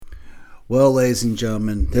Well, ladies and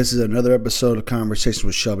gentlemen, this is another episode of Conversations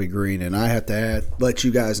with Shelby Green, and I have to let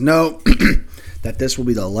you guys know that this will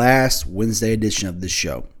be the last Wednesday edition of this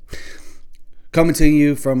show. Coming to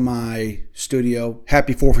you from my studio.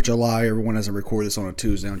 Happy 4th of July, everyone, as I record this on a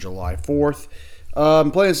Tuesday on July 4th.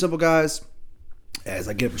 Plain and simple, guys, as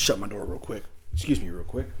I get up and shut my door real quick. Excuse me real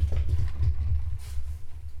quick.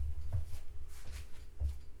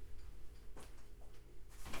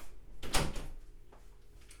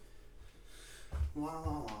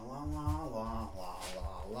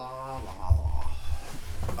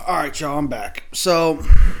 Alright, y'all, I'm back. So,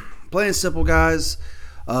 plain and simple, guys,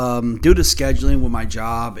 due to scheduling with my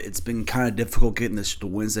job, it's been kind of difficult getting the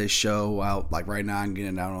Wednesday show out. Like right now, I'm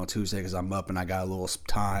getting it out on Tuesday because I'm up and I got a little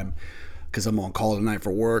time because I'm on call tonight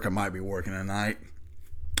for work. I might be working tonight.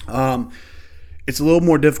 It's a little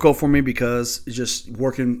more difficult for me because it's just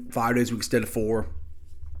working 5 days a week instead of 4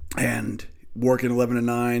 and working 11 to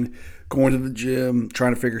 9, going to the gym,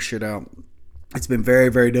 trying to figure shit out. It's been very,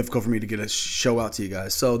 very difficult for me to get a show out to you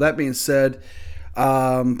guys. So that being said,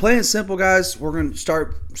 plain and simple, guys, we're going to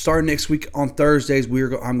start next week on Thursdays.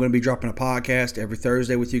 I'm going to be dropping a podcast every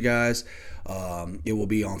Thursday with you guys. It will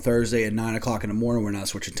be on Thursday at 9 o'clock in the morning. We're not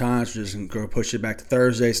switching times. We're just going to push it back to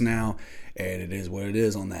Thursdays now, and it is what it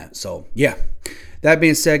is on that. So, yeah. That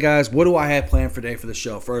being said, guys, what do I have planned for today for the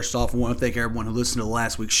show? First off, I want to thank everyone who listened to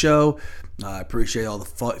last week's show. I appreciate all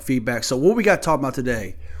the feedback. So what we got to talk about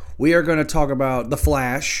today? We are going to talk about The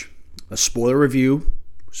Flash, a spoiler review.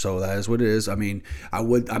 So that is what it is. I mean,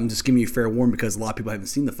 I'm just giving you a fair warning because a lot of people haven't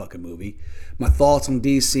seen the fucking movie. My thoughts on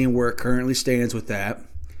DC and where it currently stands with that.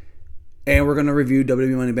 And we're going to review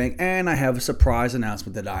WWE Money Bank. And I have a surprise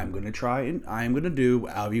announcement that I'm going to try and I am going to do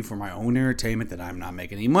out of you for my own entertainment that I'm not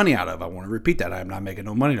making any money out of. I want to repeat that. I'm not making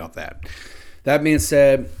no money off that. That being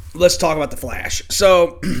said, let's talk about The Flash.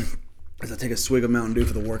 So, as I take a swig of Mountain Dew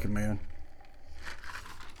for the working man.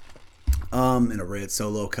 In a red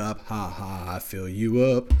Solo cup. Ha ha, I fill you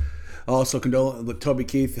up. Also, look, Toby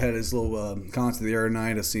Keith had his little concert the other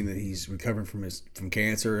night. I've seen that he's recovering from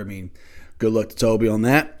cancer. I mean, good luck to Toby on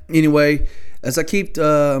that. Anyway, as I keep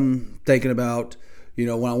thinking about, when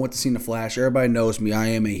I went to see The Flash, everybody knows me. I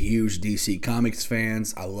am a huge DC Comics fan.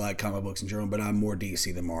 I like comic books in general, but I'm more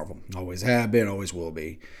DC than Marvel. Always have been, always will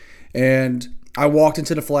be. And I walked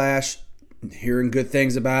into The Flash, hearing good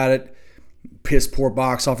things about it. Piss poor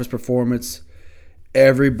box office performance.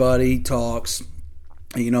 Everybody talks.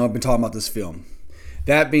 I've been talking about this film.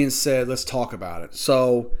 That being said, let's talk about it.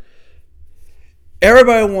 So,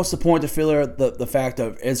 everybody wants to point the fact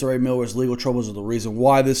of Ezra Miller's legal troubles are the reason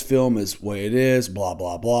why this film is the way it is, blah,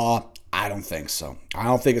 blah, blah. I don't think so. I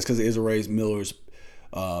don't think it's because of Ezra Miller's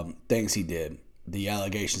things he did, the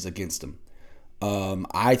allegations against him.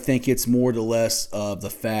 I think it's more or less of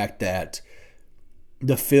the fact that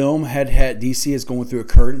the film had DC is going through a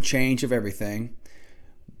current change of everything.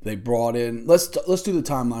 They brought in, let's do the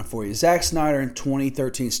timeline for you. Zack Snyder in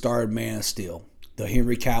 2013 starred Man of Steel, the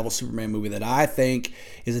Henry Cavill Superman movie that I think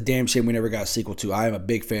is a damn shame we never got a sequel to. I am a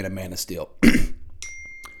big fan of Man of Steel.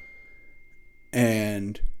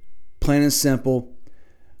 And plain and simple,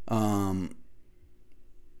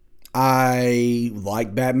 I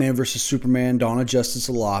like Batman vs. Superman, Dawn of Justice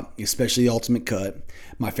a lot, especially the Ultimate Cut.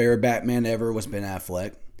 My favorite Batman ever was Ben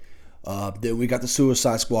Affleck. Then we got the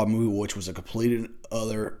Suicide Squad movie, which was a complete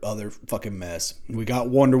other fucking mess. We got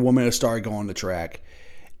Wonder Woman that started going the track.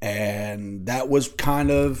 And that was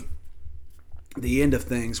kind of the end of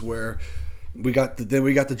things where we got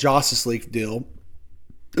the Justice League deal.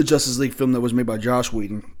 The Justice League film that was made by Joss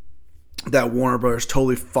Whedon. That Warner Brothers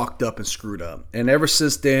totally fucked up and screwed up. And ever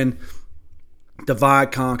since then,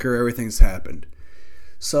 divide, conquer, everything's happened.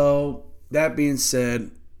 So, that being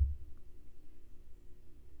said,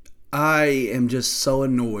 I am just so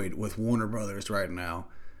annoyed with Warner Brothers right now.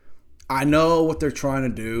 I know what they're trying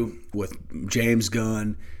to do with James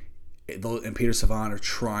Gunn and Peter Safran are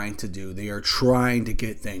trying to do. They are trying to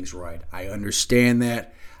get things right. I understand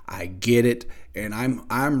that. I get it. And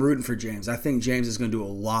I'm rooting for James. I think James is going to do a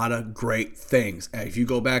lot of great things. If you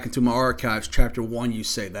go back into my archives, chapter 1, you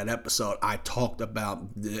say that episode, I talked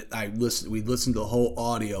about, we listened to the whole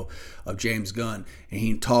audio of James Gunn, and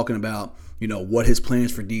he talking about, what his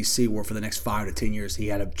plans for DC were for the next 5 to 10 years. He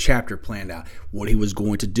had a chapter planned out, what he was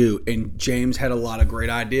going to do. And James had a lot of great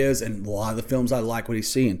ideas, and a lot of the films I like what he's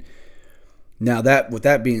seeing. Now, with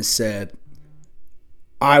that being said,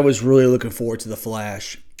 I was really looking forward to The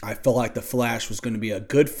Flash. I felt like The Flash was going to be a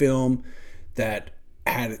good film that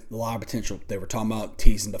had a lot of potential. They were talking about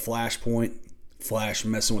teasing the Flashpoint, Flash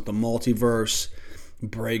messing with the multiverse,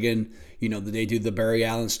 Bragan, they do the Barry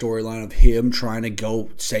Allen storyline of him trying to go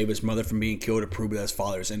save his mother from being killed to prove that his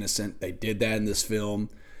father is innocent. They did that in this film.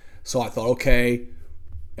 So I thought, okay.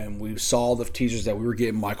 And we saw the teasers that we were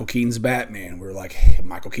getting Michael Keaton's Batman. We were like, hey,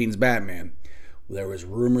 Michael Keaton's Batman. There was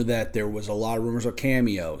rumor that there was a lot of rumors of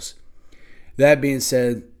cameos. That being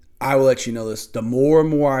said, I will let you know this. The more and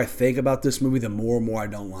more I think about this movie, the more and more I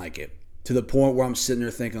don't like it. To the point where I'm sitting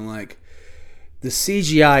there thinking like, the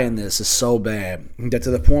CGI in this is so bad that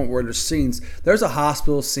to the point where there's a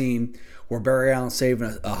hospital scene where Barry Allen's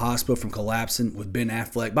saving a hospital from collapsing with Ben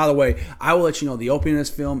Affleck. By the way, I will let you know the opening of this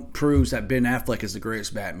film proves that Ben Affleck is the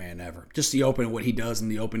greatest Batman ever. Just the opening, what he does in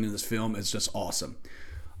the opening of this film is just awesome.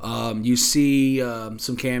 You see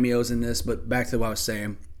some cameos in this, but back to what I was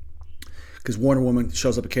saying, because Wonder Woman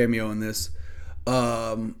shows up a cameo in this.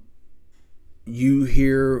 You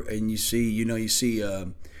hear and you see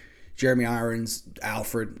Jeremy Irons,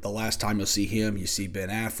 Alfred, the last time you'll see him. You see Ben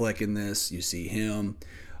Affleck in this. You see him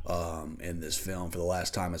in this film for the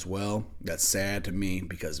last time as well. That's sad to me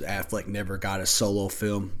because Affleck never got a solo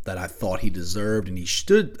film that I thought he deserved and he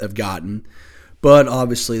should have gotten. But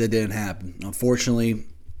obviously that didn't happen. Unfortunately,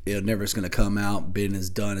 it never is going to come out. Ben is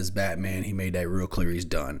done as Batman. He made that real clear. He's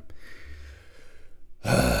done.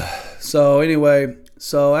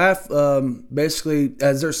 Basically,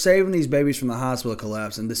 as they're saving these babies from the hospital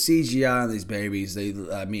collapse, and the CGI on these babies,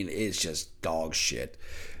 it's just dog shit.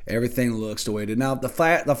 Everything looks the way it did. Now, the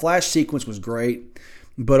Flash sequence was great,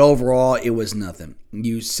 but overall, it was nothing.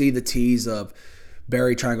 You see the tease of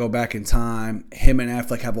Barry trying to go back in time. Him and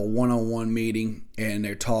Affleck have a one-on-one meeting, and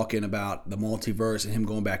they're talking about the multiverse and him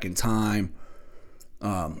going back in time.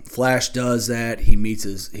 Flash does that. He meets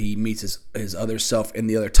his other self in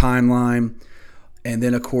the other timeline, and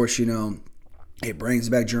then of course it brings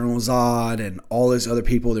back General Zod and all these other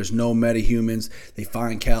people. There's no metahumans. They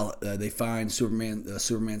find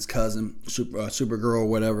Superman's cousin, Supergirl,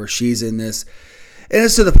 whatever. She's in this, and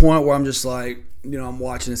it's to the point where I'm just like, I'm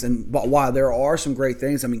watching this, and while there are some great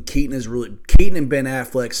things, Keaton and Ben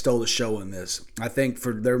Affleck stole the show in this. I think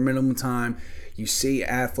for their minimum time, you see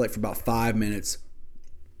Affleck for about 5 minutes.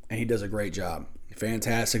 And he does a great job.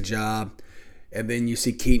 Fantastic job. And then you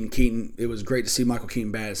see Keaton. It was great to see Michael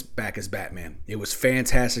Keaton back as Batman. It was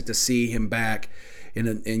fantastic to see him back. And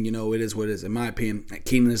it is what it is. In my opinion,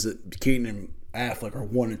 Keaton and Affleck are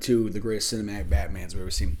 1 and 2 of the greatest cinematic Batmans we've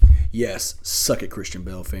ever seen. Yes, suck it, Christian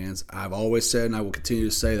Bale fans. I've always said, and I will continue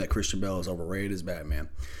to say, that Christian Bale is overrated as Batman.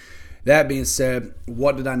 That being said,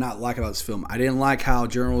 what did I not like about this film? I didn't like how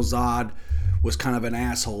General Zod was kind of an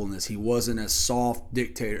asshole in this. He wasn't a soft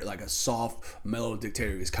dictator, like a soft, mellow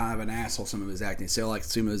dictator. He was kind of an asshole, some of his acting. It sounded like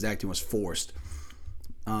some of his acting was forced.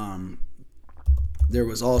 There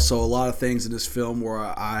was also a lot of things in this film where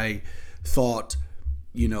I thought,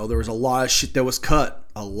 there was a lot of shit that was cut.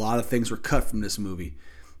 A lot of things were cut from this movie.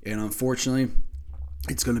 And unfortunately,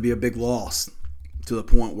 it's going to be a big loss to the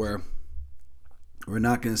point where we're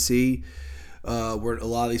not going to see a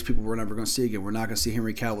lot of these people we're never going to see again. We're not going to see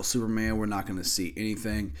Henry Cavill Superman. We're not going to see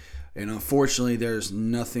anything. And unfortunately, there's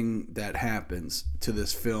nothing that happens to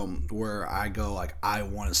this film where I go like, I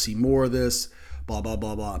want to see more of this, blah, blah,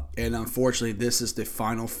 blah, blah. And unfortunately, this is the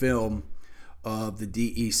final film of the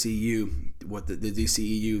DCEU, the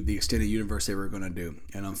DCEU, the extended universe they were going to do.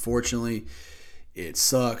 And unfortunately, it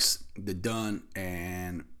sucks. They're done.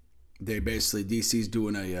 And they DC's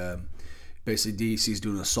doing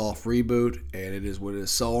a soft reboot, and it is what it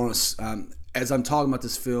is. So as I'm talking about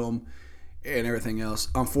this film and everything else,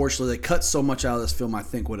 unfortunately, they cut so much out of this film I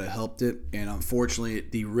think would have helped it. And unfortunately,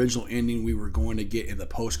 the original ending we were going to get in the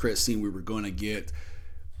post-credit scene we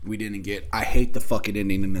didn't get. I hate the fucking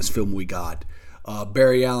ending in this film we got.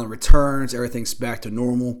 Barry Allen returns, everything's back to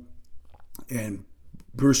normal, and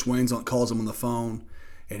Bruce Wayne calls him on the phone,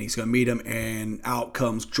 and he's going to meet him, and out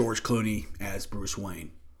comes George Clooney as Bruce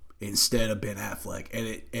Wayne instead of Ben Affleck.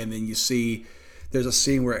 And then you see there's a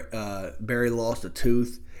scene where Barry lost a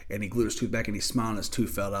tooth and he glued his tooth back and he smiled and his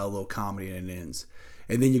tooth fell out, a little comedy, and it ends.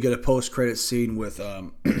 And then you get a post-credit scene with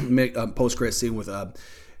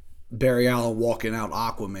Barry Allen walking out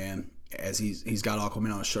Aquaman as he's got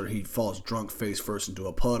Aquaman on his shoulder. He falls drunk face first into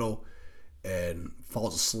a puddle and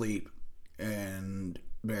falls asleep, and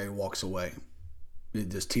Barry walks away. It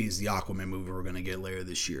just teases the Aquaman movie we're going to get later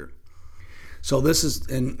this year. So this is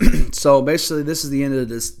the end of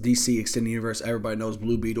this DC Extended Universe. Everybody knows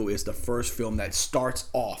Blue Beetle is the first film that starts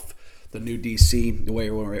off the new DC, the way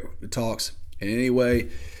everyone talks. And anyway,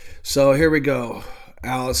 so here we go.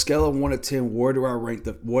 On a scale of 1 to 10, where do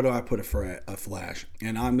I put a Flash?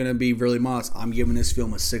 And I'm going to be really modest. I'm giving this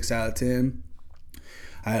film a 6 out of 10.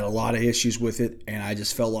 I had a lot of issues with it, and I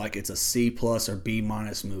just felt like it's a C plus or B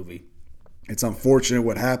minus movie. It's unfortunate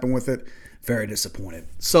what happened with it. Very disappointed.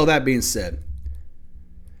 So that being said,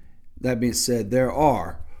 there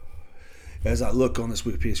are, as I look on this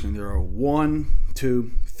Wikipedia screen, there are 1,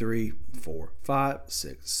 2, 3, 4, 5,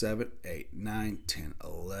 6, 7, 8, 9, 10,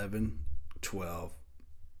 11, 12,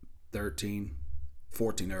 13,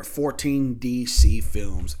 14. There are 14 DC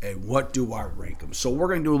films, and what do I rank them? So we're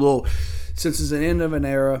going to do a little, since it's the end of an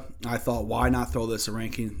era, I thought, why not throw this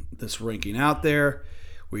ranking out there?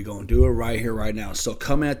 We're going to do it right here, right now. So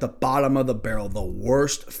coming at the bottom of the barrel, the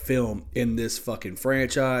worst film in this fucking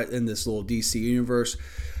franchise, in this little DC universe,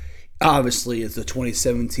 obviously is the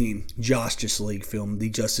 2017 Justice League film, the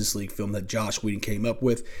Justice League film that Joss Whedon came up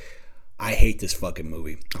with. I hate this fucking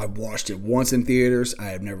movie. I've watched it once in theaters. I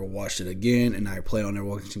have never watched it again, and I plan on never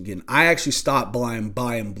watching it again. I actually stopped buying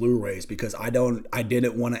Blu-rays because I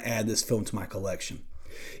didn't want to add this film to my collection.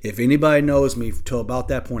 If anybody knows me, till about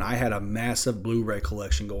that point, I had a massive Blu-ray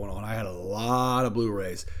collection going on. I had a lot of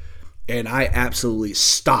Blu-rays, and I absolutely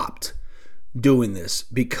stopped doing this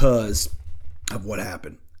because of what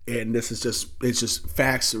happened. And this is it's just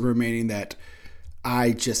facts remaining that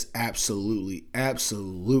I just absolutely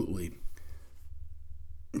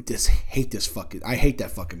just hate this fucking. I hate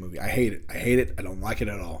that fucking movie. I hate it. I don't like it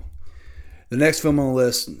at all. The next film on the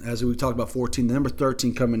list, as we talked about 14, the number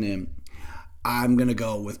 13 coming in, I'm going to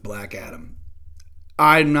go with Black Adam.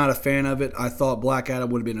 I'm not a fan of it. I thought Black Adam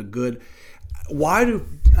would have been a good...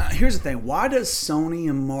 Here's the thing. Why does Sony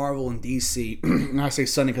and Marvel and DC... and I say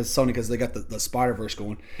Sony because they got the Spider-Verse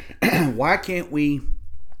going. Why can't we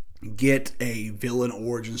get a villain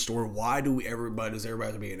origin story? Why does everybody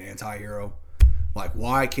have to be an anti-hero? Like,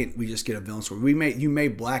 why can't we just get a villain story? You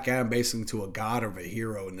made Black Adam basically into a god or a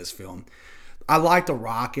hero in this film. I like The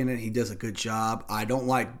Rock in it. He does a good job. I don't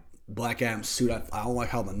like Black Adam's suit. I don't like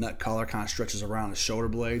how the nut collar kind of stretches around his shoulder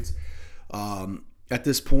blades. At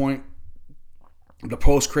this point, the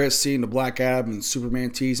post-credits scene, the Black Adam and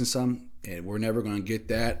Superman tease and something, and we're never going to get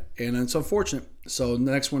that. And it's unfortunate. So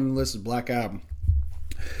the next one on the list is Black Adam.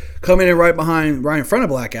 Coming in right in front of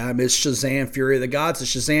Black Adam is Shazam! Fury of the Gods, the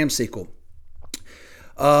Shazam sequel.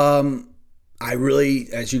 I really,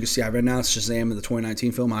 as you can see, I've announced Shazam in the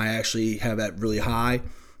 2019 film. I actually have that really high.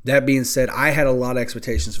 That being said, I had a lot of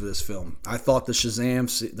expectations for this film. I thought the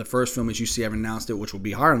Shazam, the first film, as you see, I've announced it, which will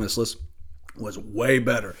be higher on this list, was way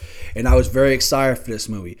better. And I was very excited for this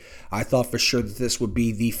movie. I thought for sure that this would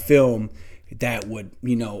be the film that would,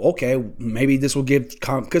 okay, maybe this will give,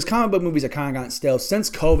 because comic book movies have kind of gotten stale. Since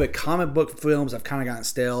COVID, comic book films have kind of gotten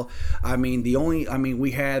stale.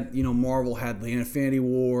 We had, Marvel had the Infinity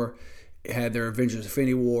War, had their Avengers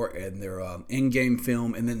Infinity War and their Endgame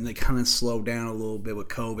film, and then they kind of slowed down a little bit with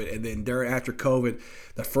COVID. And then after COVID,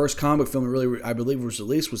 the first comic film really, I believe, was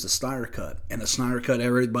released was the Snyder Cut. And the Snyder Cut,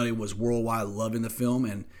 everybody was worldwide loving the film,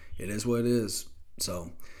 and it is what it is.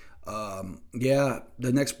 So,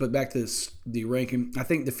 but back to the ranking. I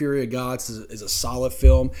think The Fury of Gods is a solid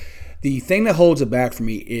film. The thing that holds it back for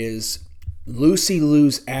me is Lucy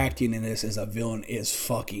Liu's acting in this as a villain is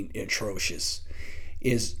fucking atrocious.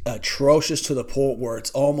 Is atrocious to the point where it's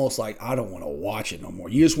almost like I don't want to watch it no more.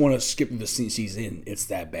 You just want to skip the scene she's in. It's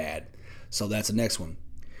that bad. So that's the next one.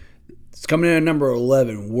 It's coming in at number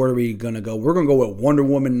 11. Where are we going to go? We're going to go with Wonder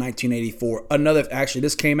Woman 1984.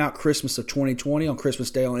 This came out Christmas of 2020 on Christmas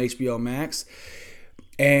Day on HBO Max.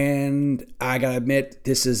 And I got to admit,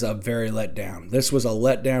 this is a very letdown. This was a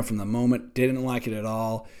letdown from the moment. Didn't like it at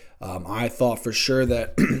all. I thought for sure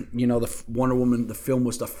that, the Wonder Woman, the film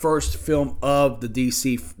was the first film of this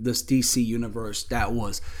DC universe that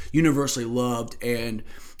was universally loved, and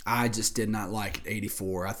I just did not like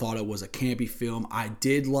 84. I thought it was a campy film. I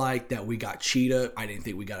did like that we got Cheetah. I didn't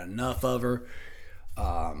think we got enough of her.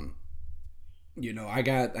 I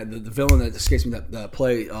got the villain that escapes me that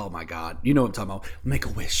play. Oh my God, you know what I'm talking about?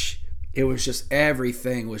 Make-A-Wish. It was just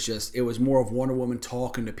everything it was more of Wonder Woman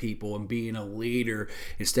talking to people and being a leader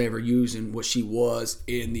instead of her using what she was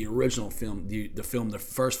in the original film, the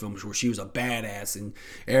first film, where she was a badass and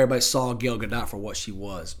everybody saw Gal Gadot for what she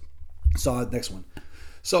was. So next one.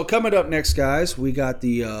 So coming up next, guys, we got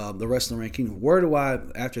the rest of the ranking. Where do I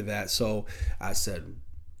after that? So I said,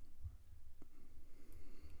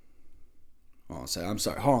 I'm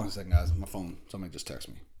sorry. Hold on a second, guys. My phone. Somebody just texted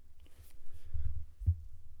me.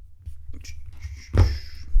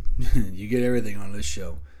 You get everything on this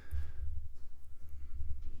show.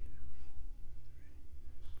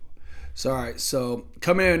 So, all right. So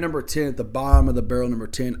coming in at number 10, at the bottom of the barrel, number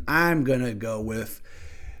 10, I'm gonna go with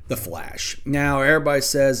The Flash. Now, everybody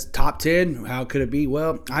says top 10. How could it be?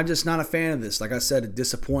 Well, I'm just not a fan of this. Like I said, a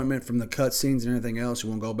disappointment from the cutscenes and everything else. You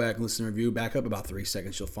want to go back and listen to the review. Back up about 3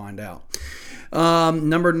 seconds. You'll find out.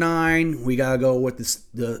 Number 9, we got to go with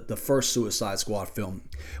the first Suicide Squad film.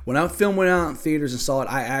 When that film went out in theaters and saw it,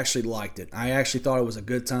 I actually liked it. I actually thought it was a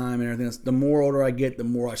good time and everything else. The more older I get, the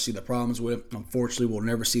more I see the problems with it. Unfortunately, we'll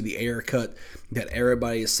never see the Ayer cut that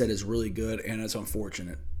everybody has said is really good, and it's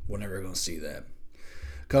unfortunate. We're never going to see that.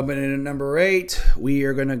 Coming in at number 8, we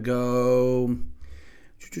are going to go...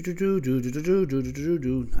 I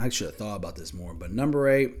should have thought about this more, but number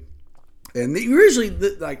 8, and usually,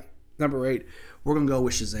 number 8, we're going to go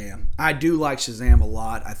with Shazam. I do like Shazam a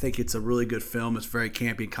lot. I think it's a really good film. It's very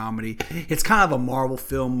campy comedy. It's kind of a Marvel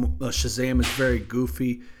film. Shazam is very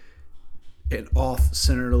goofy and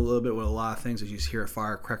off-centered a little bit with a lot of things, as you hear a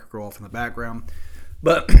firecracker go off in the background.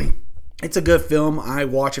 But... it's a good film. I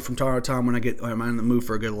watch it from time to time when I'm in the mood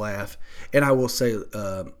for a good laugh. And I will say,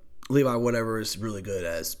 Levi Whatever is really good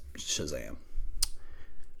as Shazam.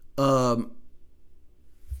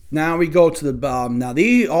 Now we go to the bottom. Now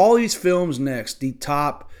all these films next, the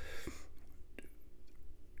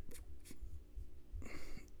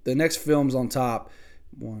next films on top.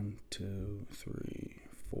 1, 2, 3,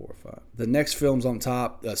 4, 5. The next films on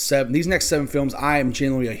top, 7. These next 7 films, I am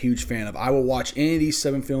generally a huge fan of. I will watch any of these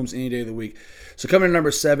 7 films any day of the week. So coming to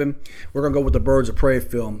number 7, we're going to go with the Birds of Prey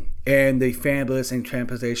film and the fabulous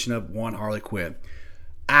interpretation of one Harley Quinn.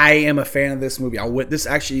 I am a fan of this movie. This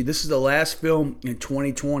is the last film in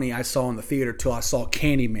 2020 I saw in the theater till I saw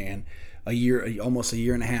Candyman almost a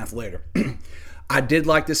year and a half later. I did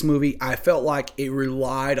like this movie. I felt like it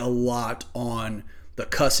relied a lot on the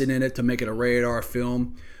cussing in it to make it a rated R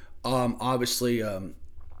film. Obviously, Ian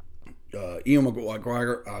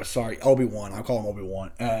McGregor, Obi-Wan, I'll call him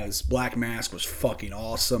Obi-Wan, as Black Mask was fucking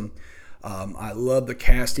awesome. I love the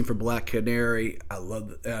casting for Black Canary.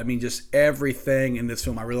 Just everything in this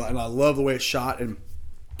film. I love the way it's shot. And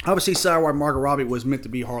obviously, Margot Robbie was meant to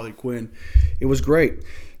be Harley Quinn. It was great.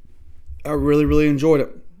 I really, really enjoyed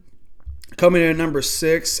it. Coming in at number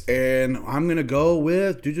 6, and I'm going to go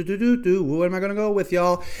with... What am I going to go with,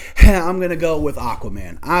 y'all? I'm going to go with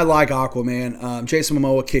Aquaman. I like Aquaman. Jason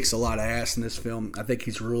Momoa kicks a lot of ass in this film. I think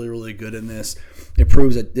he's really, really good in this. It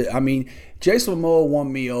proves that... Jason Momoa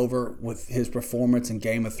won me over with his performance in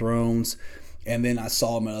Game of Thrones, and then I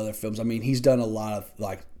saw him in other films. He's done a lot of,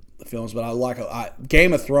 films, but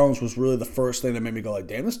Game of Thrones was really the first thing that made me go,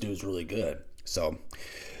 damn, this dude's really good. So...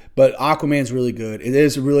 But Aquaman's really good. It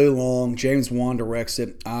is really long. James Wan directs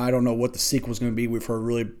it. I don't know what the sequel's going to be. We've heard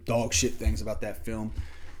really dog shit things about that film.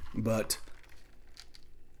 But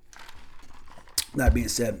that being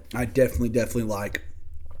said, I definitely like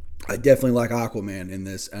Aquaman in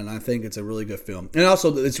this, and I think it's a really good film. And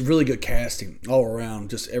also, it's really good casting all around.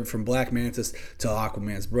 Just from Black Mantis to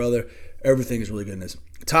Aquaman's brother, everything is really good in this.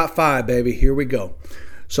 Top 5, baby. Here we go.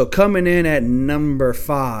 So coming in at number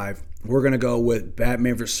 5. We're going to go with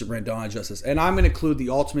Batman vs. Superman Dawn of Justice. And I'm going to include the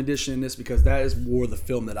Ultimate Edition in this because that is more the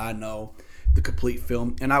film that I know, the complete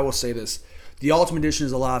film. And I will say this. The Ultimate Edition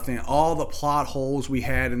is a lot of things. All the plot holes we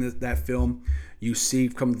had in that film, you see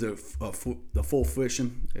come to the full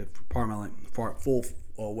fruition,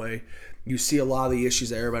 full way. You see a lot of the issues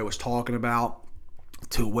that everybody was talking about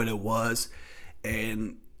to what it was.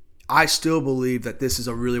 And I still believe that this is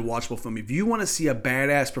a really watchable film. If you want to see a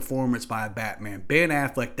badass performance by a Batman, Ben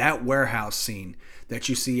Affleck, that warehouse scene that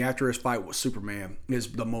you see after his fight with Superman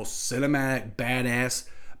is the most cinematic, badass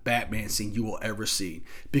Batman scene you will ever see,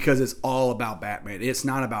 because it's all about Batman. It's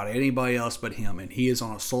not about anybody else but him, and he is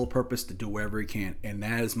on a sole purpose to do whatever he can. And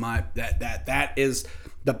that is that is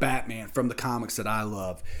the Batman from the comics that I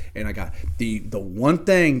love. And I got the one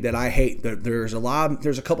thing that I hate. There's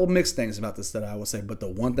a couple mixed things about this that I will say, but the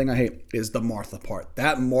one thing I hate is the Martha part.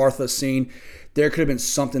 That Martha scene, there could have been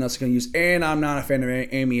something else I can use. And I'm not a fan of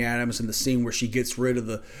Amy Adams in the scene where she gets rid of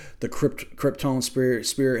the Krypton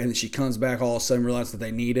spirit, and then she comes back all of a sudden, realizes that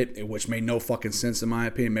they need it, which made no fucking sense in my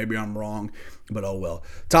opinion. Maybe I'm wrong, but oh well.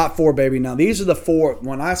 Top 4, baby. Now these are the 4.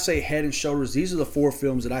 When I say Head and Shoulders, these are the 4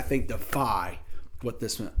 films that I think defy what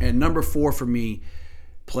this one. And number 4 for me,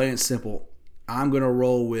 plain and simple, I'm gonna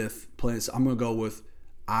go with Man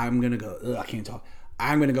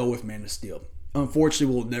of Steel.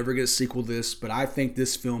 Unfortunately, we'll never get a sequel to this, but I think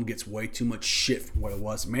this film gets way too much shit from what it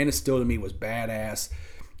was. Man of Steel to me was badass.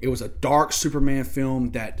 It was a dark Superman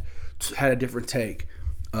film that had a different take.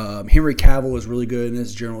 Henry Cavill is really good in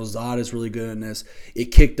this. General Zod is really good in this. It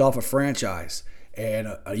kicked off a franchise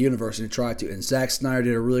and a universe, and it tried to. And Zack Snyder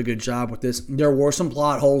did a really good job with this. There were some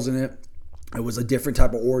plot holes in it. It was a different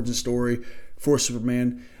type of origin story for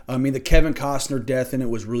Superman. I mean, the Kevin Costner death in it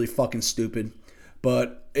was really fucking stupid,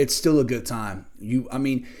 but it's still a good time. You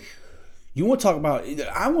want to talk about,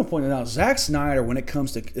 I want to point it out, Zack Snyder, when it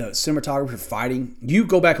comes to cinematography fighting, you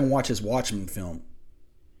go back and watch his Watchmen film.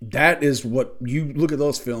 That is what, you look at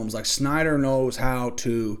those films, like Snyder knows how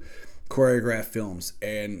to choreograph films,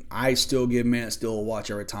 and I still give Man of Steel a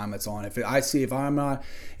watch every time it's on. If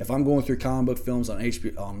I'm going through comic book films on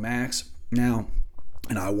HBO, on Max now,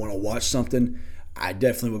 and I want to watch something, I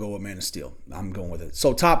definitely will go with Man of Steel. I'm going with it.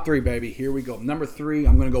 So top 3, baby. Here we go. Number 3,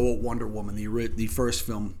 I'm going to go with Wonder Woman, the first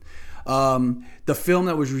film. The film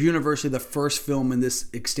that was universally the first film in this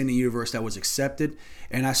extended universe that was accepted,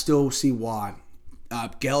 and I still see why.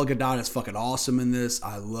 Gal Gadot is fucking awesome in this.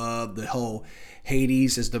 I love the whole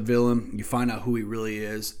Hades as the villain. You find out who he really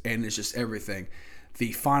is, and it's just everything.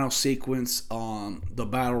 The final sequence on the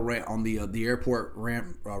battle on the airport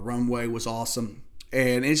runway was awesome,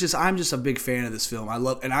 and I'm just a big fan of this film.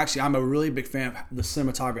 I'm a really big fan of the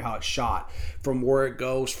cinematography, how it's shot, from where it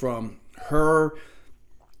goes from her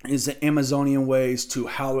is the Amazonian ways to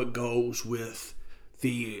how it goes with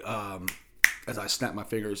the as I snap my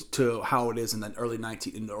fingers, to how it is in the early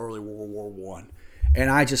World War One. And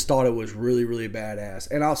I just thought it was really, really badass.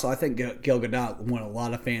 And also, I think Gal Gadot won a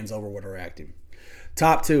lot of fans over with her acting.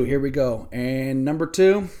 Top 2, here we go. And number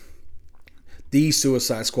 2, The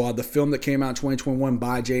Suicide Squad, the film that came out in 2021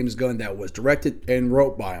 by James Gunn, that was directed and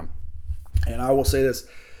wrote by him. And I will say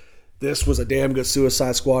this was a damn good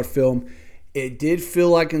Suicide Squad film. It did feel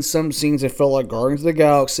like in some scenes it felt like Guardians of the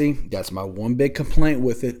Galaxy. That's my one big complaint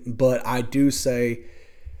with it. But I do say,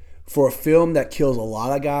 for a film that kills a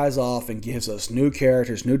lot of guys off and gives us new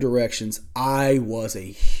characters, new directions, I was a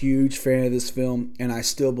huge fan of this film, and I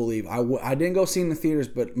still believe. I didn't go see it in the theaters,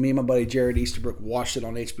 but me and my buddy Jared Easterbrook watched it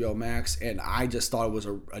on HBO Max, and I just thought it was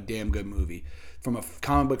a damn good movie. From a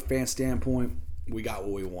comic book fan standpoint, we got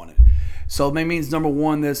what we wanted. So that means number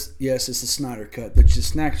 1, it's the Snyder Cut. The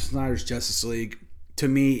Snyder's Justice League. To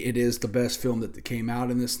me, it is the best film that came out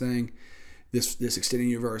in this thing. This extended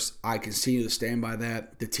universe, I continue to stand by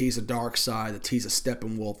that. The tease of Darkseid, the tease of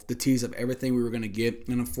Steppenwolf, the tease of everything we were going to get,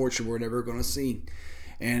 and unfortunately we're never going to see.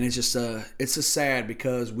 And it's just sad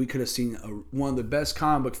because we could have seen one of the best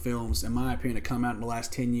comic book films, in my opinion, to come out in the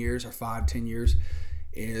last 10 years or 5-10 years,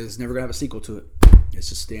 is never going to have a sequel to it. It's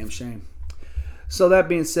just a damn shame. So that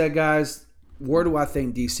being said, guys, where do I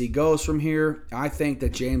think DC goes from here? I think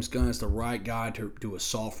that James Gunn is the right guy to do a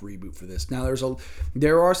soft reboot for this. Now,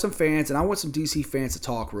 there are some fans, and I want some DC fans to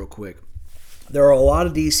talk real quick. There are a lot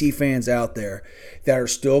of DC fans out there that are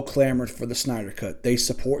still clamoring for the Snyder Cut. They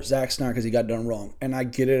support Zack Snyder because he got done wrong. And I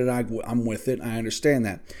get it, and I'm with it. I understand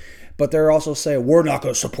that. But they're also saying, we're not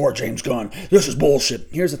going to support James Gunn. This is bullshit.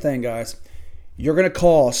 Here's the thing, guys. You're going to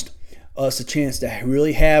cost us a chance to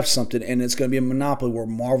really have something, and it's going to be a monopoly where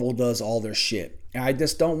Marvel does all their shit. And I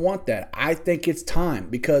just don't want that. I think it's time,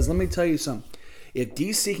 because let me tell you something. If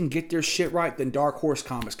DC can get their shit right, then Dark Horse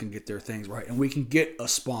Comics can get their things right, and we can get a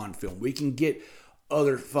Spawn film. We can get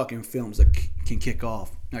other fucking films that can kick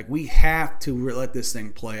off. Like, we have to let this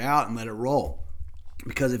thing play out and let it roll,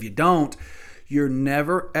 because if you don't, you're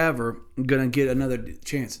never ever going to get another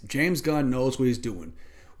chance. James Gunn knows what he's doing.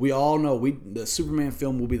 We all know the Superman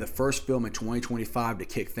film will be the first film in 2025 to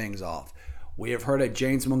kick things off. We have heard that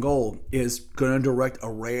James Mangold is going to direct a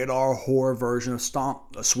rated R horror version of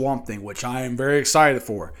Swamp Thing, which I am very excited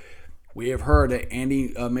for. We have heard that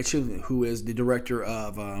Andy Mitchell, who is the director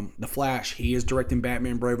of The Flash, he is directing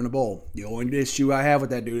Batman Brave and the Bold. The only issue I have with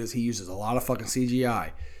that dude is he uses a lot of fucking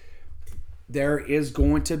CGI. There is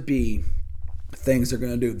going to be things they're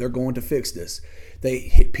going to do. They're going to fix this.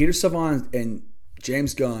 Peter Savagne and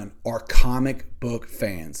James Gunn are comic book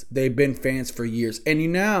fans. They've been fans for years.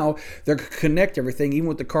 And now they're going to connect everything, even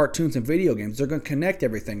with the cartoons and video games. They're going to connect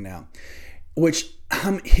everything now, which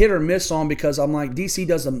I'm hit or miss on, because I'm like, nobody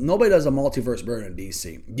does a multiverse better than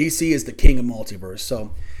DC. DC is the king of multiverse.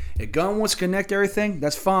 So if Gunn wants to connect everything,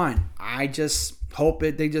 that's fine. I just hope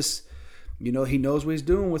he knows what he's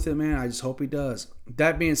doing with it, man. I just hope he does.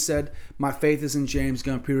 That being said, my faith is in James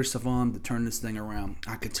Gunn, Peter Savagne to turn this thing around.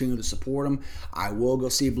 I continue to support him. I will go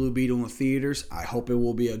see Blue Beetle in the theaters. I hope it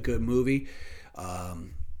will be a good movie.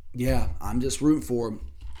 I'm just rooting for him.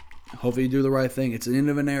 Hopefully you do the right thing. It's an end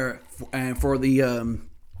of an era. And for the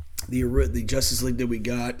Justice League that we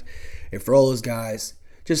got, and for all those guys,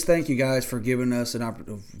 just thank you guys for giving us an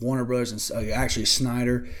opportunity. Warner Brothers and actually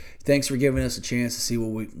Snyder, thanks for giving us a chance to see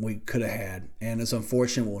what we could have had. And it's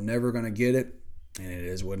unfortunate we're never going to get it, and it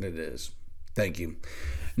is what it is. Thank you.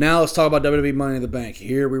 Now let's talk about WWE Money in the Bank.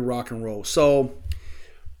 Here we rock and roll. So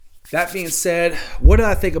that being said, what did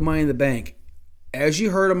I think of Money in the Bank? as you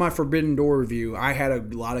heard of my Forbidden Door review, I had a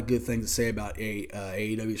lot of good things to say about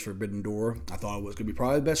AEW's Forbidden Door. I thought it was going to be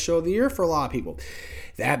probably the best show of the year for a lot of people.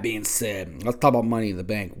 That being said, let's talk about Money in the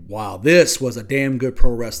Bank. Wow, this was a damn good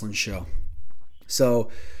pro wrestling show. So,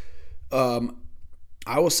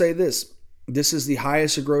 I will say this. This is the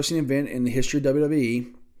highest grossing event in the history of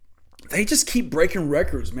WWE. They just keep breaking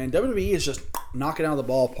records, man. WWE is just knocking out of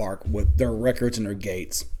the ballpark with their records and their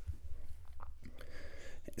gates.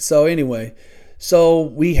 So anyway,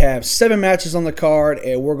 we have 7 matches on the card,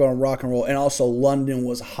 and we're going to rock and roll. And also, London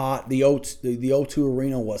was hot. The O2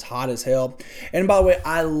 Arena was hot as hell. And by the way,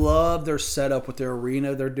 I love their setup with their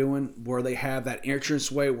arena they're doing, where they have that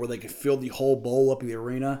entranceway where they can fill the whole bowl up in the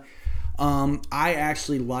arena. I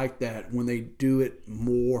actually like that when they do it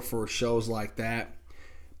more for shows like that,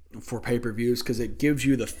 for pay-per-views, because it gives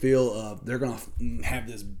you the feel of they're going to have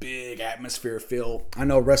this big atmosphere feel. I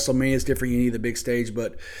know WrestleMania is different. You need the big stage,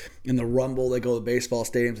 but in the Rumble, they go to baseball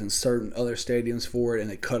stadiums and certain other stadiums for it, and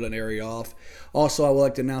they cut an area off. Also, I would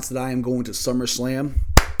like to announce that I am going to SummerSlam.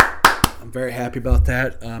 I'm very happy about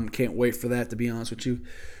that. Can't wait for that, to be honest with you.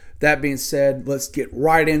 That being said, let's get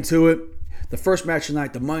right into it. The first match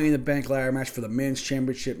tonight, the Money in the Bank ladder match for the men's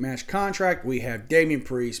championship match contract. We have Damian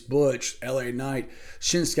Priest, Butch, LA Knight,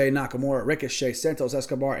 Shinsuke Nakamura, Ricochet, Santos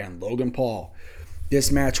Escobar, and Logan Paul.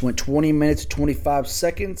 This match went 20 minutes, 25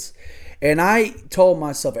 seconds. And I told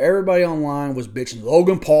myself, everybody online was bitching,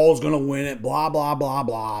 Logan Paul's going to win it, blah, blah, blah,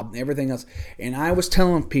 blah, everything else. And I was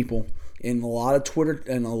telling people in a lot of Twitter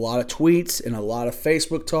and a lot of tweets and a lot of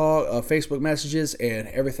Facebook Facebook messages and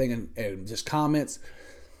everything and just comments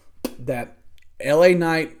that LA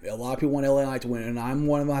Knight, a lot of people want LA Knight to win, and I'm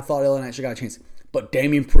one of them. I thought LA Knight should got a chance. But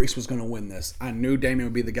Damian Priest was going to win this. I knew Damian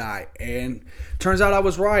would be the guy. And turns out I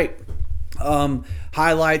was right.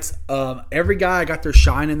 Highlights. Every guy got their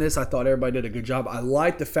shine in this. I thought everybody did a good job. I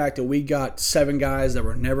like the fact that we got 7 guys that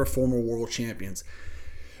were never former world champions.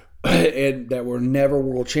 And that were never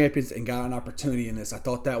world champions and got an opportunity in this. I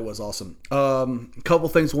thought that was awesome. A couple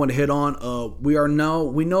things I want to hit on. We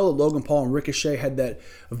know that Logan Paul and Ricochet had that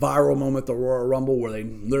viral moment at the Royal Rumble where they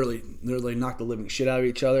literally knocked the living shit out of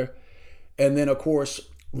each other. And then, of course,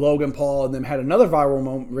 Logan Paul and them had another viral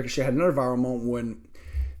moment. Ricochet had another viral moment when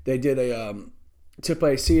they did a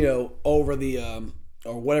Tipacito over the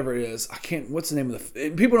or whatever it is. What's the name of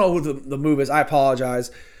the... People know who the move is. I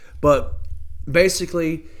apologize. But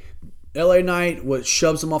basically, LA Knight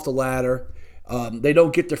shoves him off the ladder. They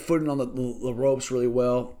don't get their footing on the ropes really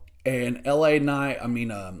well. And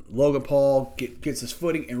Logan Paul gets his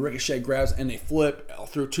footing, and Ricochet grabs, and they flip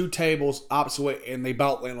through 2 tables opposite way, and they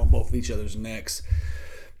bout land on both of each other's necks.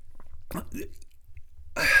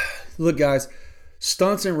 Look, guys,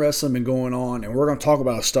 stunts in wrestling have been going on, and we're going to talk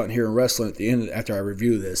about a stunt here in wrestling at the end after I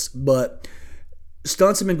review this. But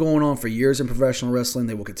stunts have been going on for years in professional wrestling.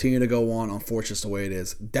 They will continue to go on. Unfortunately, it's the way it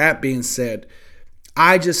is. That being said,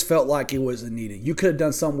 I just felt like it wasn't needed. You could have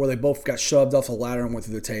done something where they both got shoved off the ladder and went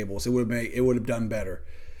through the tables. It would have done better.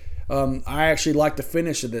 I actually like the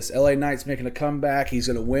finish of this. LA Knight's making a comeback. He's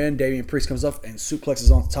going to win. Damian Priest comes up and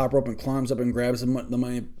suplexes on the top rope and climbs up and grabs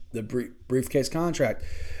the briefcase contract.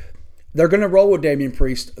 They're going to roll with Damian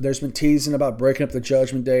Priest. There's been teasing about breaking up the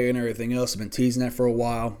Judgment Day and everything else. I've been teasing that for a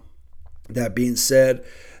while. That being said,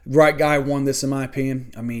 right guy won this in my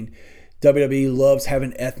opinion. WWE loves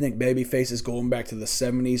having ethnic baby faces going back to the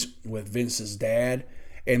 70s with Vince's dad.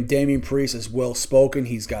 And Damian Priest is well spoken.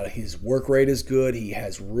 His work rate is good. He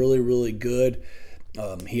has really good.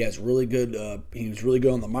 He was really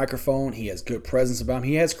good on the microphone. He has good presence about him.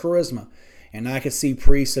 He has charisma. And I could see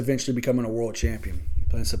Priest eventually becoming a world champion.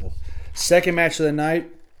 Plain and simple. Second match of the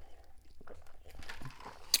night.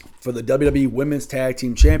 For the WWE Women's Tag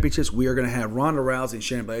Team Championships, we are going to have Ronda Rousey and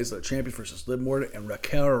Shayna Baszler, champion versus Liv Morgan and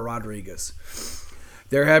Raquel Rodriguez.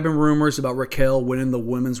 There have been rumors about Raquel winning the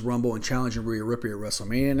Women's Rumble and challenging Rhea Ripley at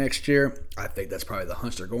WrestleMania next year. I think that's probably the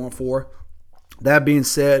hunch they're going for. That being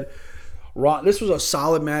said, this was a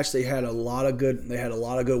solid match. They had a lot of good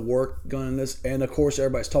work going in this, and of course,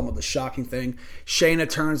 everybody's talking about the shocking thing. Shayna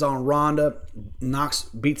turns on Ronda,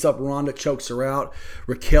 beats up Ronda, chokes her out.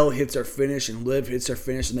 Raquel hits her finish, and Liv hits her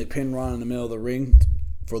finish, and they pin Ronda in the middle of the ring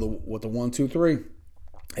with the 1, 2, 3.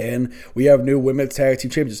 And we have new women's tag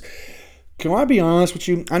team champions. Can I be honest with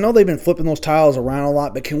you? I know they've been flipping those titles around a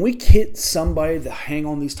lot, but can we get somebody to hang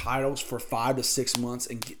on these titles for 5 to 6 months?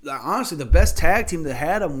 And honestly, the best tag team that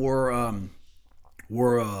had them were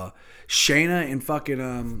Shayna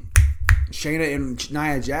and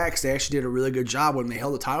Nia Jax. They actually did a really good job when they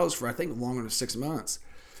held the titles for, I think, longer than 6 months.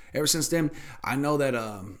 Ever since then, I know that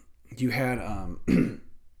you had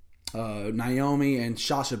Naomi and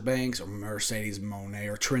Sasha Banks, or Mercedes Moné,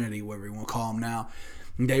 or Trinity, whatever you want to call them now.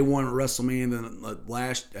 They won at WrestleMania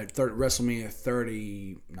WrestleMania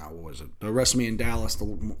 30. No, what was it? The WrestleMania in Dallas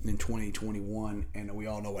in 2021, and we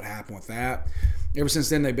all know what happened with that. Ever since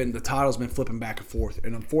then, the titles been flipping back and forth,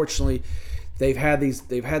 and unfortunately, they've had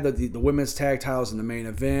the women's tag titles in the main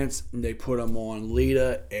events. And they put them on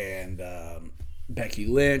Lita and Becky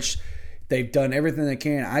Lynch. They've done everything they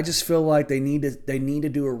can. I just feel like they need to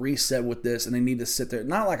do a reset with this, and they need to sit there,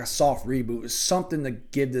 not like a soft reboot, it's something to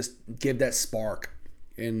give that spark.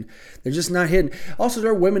 And they're just not hitting. Also,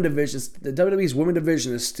 their women divisions, the WWE's women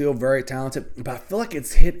division is still very talented, but I feel like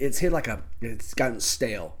it's gotten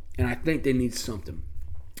stale, and I think they need something.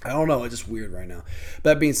 I don't know. It's just weird right now.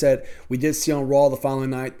 That being said, we did see on Raw the following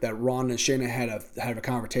night that Ronda and Shayna had a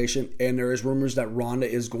conversation, and there is rumors that Ronda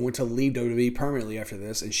is going to leave WWE permanently after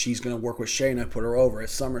this, and she's going to work with Shayna, put her over at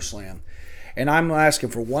SummerSlam. And I'm asking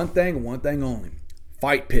for one thing and one thing only: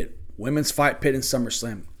 Fight Pit, women's Fight Pit in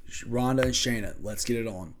SummerSlam. Ronda and Shayna, let's get it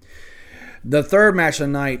on. The third match of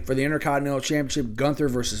the night for the Intercontinental Championship, Gunther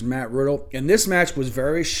versus Matt Riddle. And this match was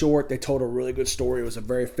very short. They told a really good story. It was a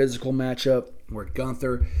very physical matchup where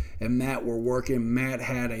Gunther and Matt were working. Matt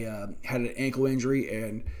had an ankle injury,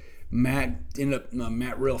 and Matt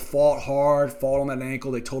Riddle fought hard, fought on that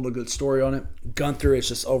ankle. They told a good story on it. Gunther has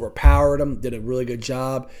just overpowered him, did a really good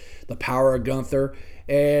job. The power of Gunther,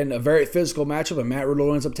 and a very physical matchup, and Matt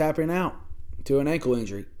Riddle ends up tapping out to an ankle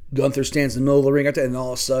injury. Gunther stands in the middle of the ring, and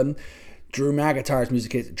all of a sudden, Drew McIntyre's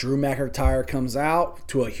music hits. Drew McIntyre comes out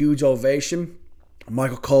to a huge ovation.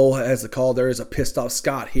 Michael Cole has the call. There is a pissed off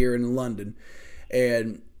Scott here in London.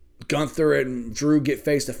 And Gunther and Drew get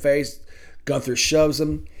face to face. Gunther shoves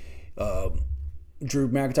him. Drew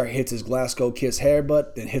McIntyre hits his Glasgow Kiss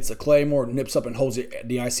headbutt, then hits a Claymore, nips up and holds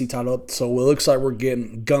the IC title up. So it looks like we're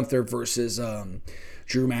getting Gunther versus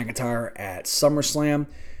Drew McIntyre at SummerSlam.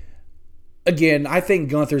 Again, I think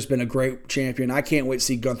Gunther's been a great champion. I can't wait to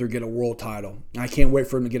see Gunther get a world title. I can't wait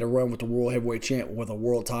for him to get a run with the World Heavyweight Champ with a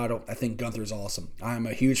world title. I think Gunther's awesome. I'm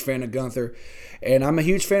a huge fan of Gunther, and I'm a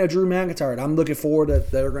huge fan of Drew McIntyre. I'm looking forward to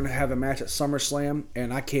they're going to have a match at SummerSlam,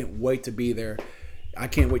 and I can't wait to be there. I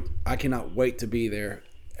cannot wait to be there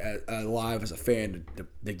live as a fan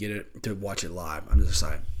to get it, to watch it live. I'm just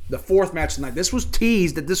excited. The fourth match tonight. This was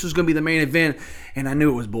teased that this was going to be the main event, and I knew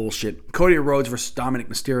it was bullshit. Cody Rhodes versus Dominic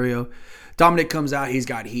Mysterio. Dominic comes out. He's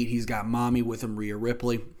got heat. He's got Mommy with him, Rhea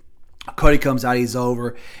Ripley. Cody comes out. He's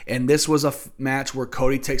over. And this was a match where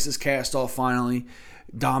Cody takes his cast off finally.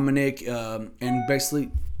 Dominic, and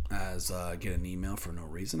basically, as I get an email for no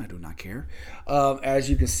reason, I do not care. As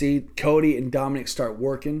you can see, Cody and Dominic start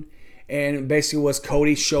working. And basically was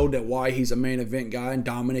Cody showed that why he's a main event guy, and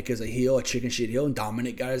Dominic is a heel, a chicken shit heel, and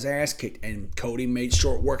Dominic got his ass kicked. And Cody made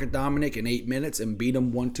short work of Dominic in 8 minutes and beat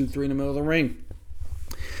him 1, 2, 3 in the middle of the ring.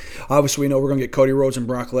 Obviously, we know we're going to get Cody Rhodes and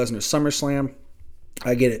Brock Lesnar at SummerSlam.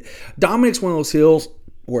 I get it. Dominic's one of those heels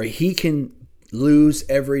where he can lose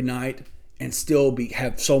every night and still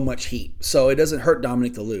have so much heat. So it doesn't hurt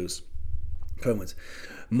Dominic to lose. Cody wins.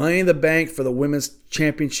 Money in the Bank for the women's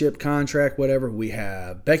championship contract, whatever. We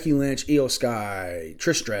have Becky Lynch, Io Sky,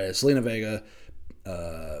 Trish Stratus, Zelina Vega,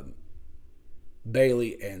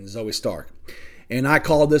 Bayley, and Zoe Stark. And I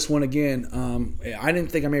called this one again. I didn't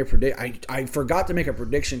think I made a prediction. I forgot to make a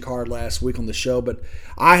prediction card last week on the show, but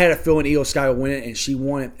I had a feeling Io Sky would win it, and she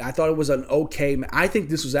won it. I thought it was an okay match. I think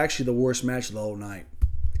this was actually the worst match of the whole night.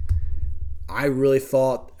 I really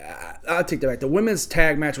thought, I'll take that back. The women's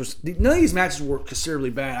tag match none of these matches were considerably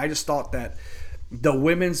bad. I just thought that the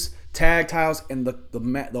women's tag titles and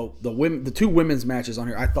the two women's matches on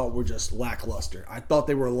here, I thought were just lackluster. I thought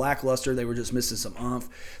they were lackluster. They were just missing some oomph.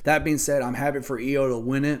 That being said, I'm happy for Io to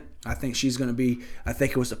win it. I think she's going to be, I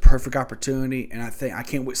think it was the perfect opportunity, and I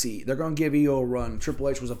can't wait to see. They're going to give Io a run. Triple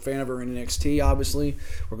H was a fan of her in NXT, obviously.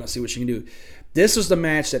 We're going to see what she can do. This was the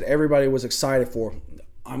match that everybody was excited for.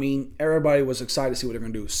 I mean, everybody was excited to see what they're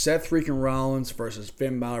going to do. Seth freaking Rollins versus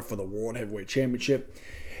Finn Balor for the World Heavyweight Championship.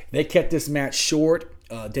 They kept this match short.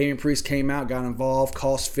 Damian Priest came out, got involved,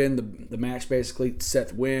 cost Finn the match basically.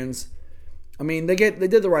 Seth wins. I mean, they did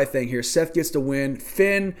the right thing here. Seth gets the win.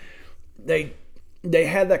 Finn, they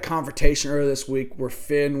had that confrontation earlier this week where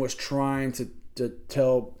Finn was trying to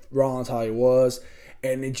tell Rollins how he was,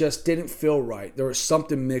 and it just didn't feel right. There was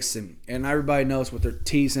something missing, and everybody knows what they're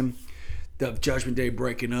teasing. The Judgment Day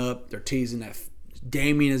breaking up. They're teasing that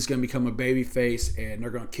Damian is going to become a babyface, and they're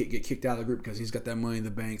going to get kicked out of the group because he's got that Money in the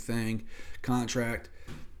Bank contract.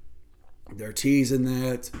 They're teasing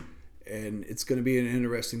that, and it's going to be an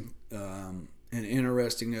interesting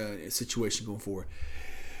situation going forward.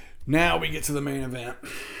 Now we get to the main event.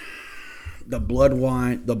 the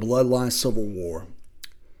bloodline civil war.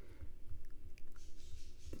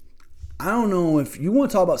 I don't know if you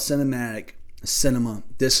want to talk about cinema.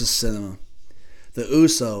 This is cinema. The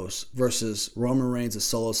Usos versus Roman Reigns and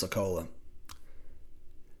Solo Sikoa.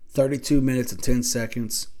 32 minutes and 10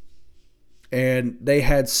 seconds. And they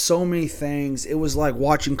had so many things. It was like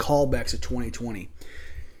watching callbacks of 2020.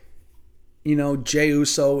 You know, Jey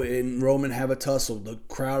Uso and Roman have a tussle. The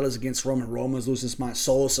crowd is against Roman. Roman's losing his mind.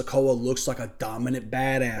 Solo Sikoa looks like a dominant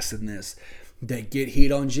badass in this. They get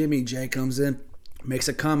heat on Jimmy. Jey comes in, makes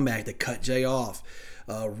a comeback. They cut Jey off.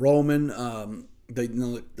 Roman,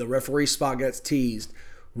 the referee spot gets teased.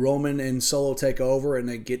 Roman and Solo take over, and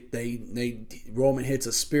Roman hits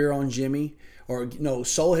a spear on Jimmy.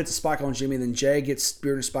 Solo hits a spike on Jimmy, and then Jey gets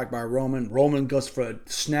speared and spiked by Roman. Roman goes for a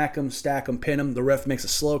stack him, pin him. The ref makes a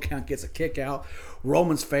slow count, gets a kick out.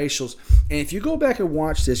 Roman's facials. And if you go back and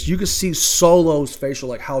watch this, you can see Solo's facial,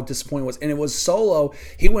 like how disappointed it was. And it was Solo.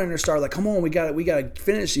 He went in there and started like, come on, we got to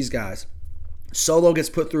finish these guys. Solo gets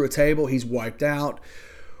put through a table. He's wiped out.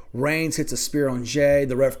 Reigns hits a spear on Jey.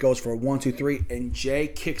 The ref goes for a 1, 2, 3, and Jey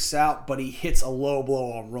kicks out, but he hits a low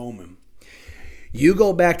blow on Roman. You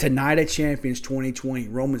go back to Night of Champions 2020,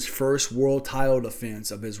 Roman's first world title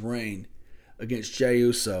defense of his reign against Jey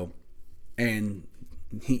Uso. And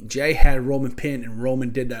Jey had Roman pinned, and Roman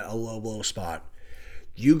did that a low blow spot.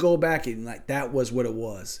 You go back and that was what it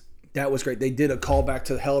was. That was great. They did a callback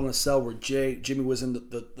to Hell in a Cell where Jimmy was in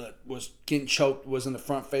was getting choked, was in the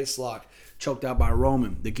front face lock, choked out by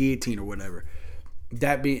Roman, the guillotine or whatever.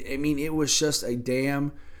 It was just a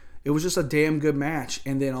damn good match.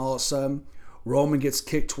 And then all of a sudden, Roman gets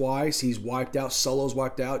kicked twice. He's wiped out. Solo's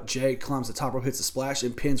wiped out. Jey climbs the top rope, hits a splash,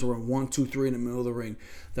 and pins Roman 1, 2, 3 in the middle of the ring.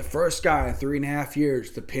 The first guy in 3.5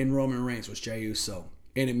 years to pin Roman Reigns was Jey Uso,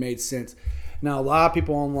 and it made sense. Now, a lot of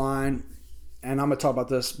people online, and I'm going to talk about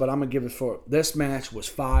this, but I'm going to give it for this match was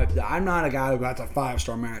 5. I'm not a guy who got a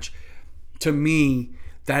 5-star match. To me,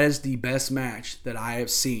 that is the best match that I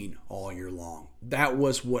have seen all year long. That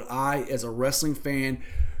was what I, as a wrestling fan,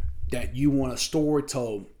 that you want a story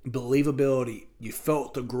told, believability, you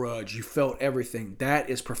felt the grudge, you felt everything. That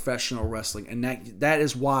is professional wrestling. And that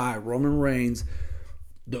is why Roman Reigns,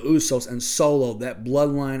 the Usos, and Solo, that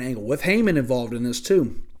bloodline angle, with Heyman involved in this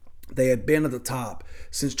too, they had been at the top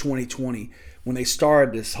since 2020 when they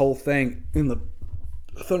started this whole thing in the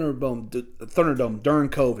Thunderdome during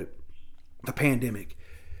COVID, the pandemic.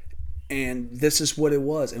 And this is what it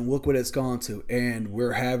was. And look what it's gone to. And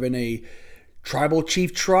we're having a Tribal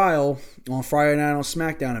Chief trial on Friday night on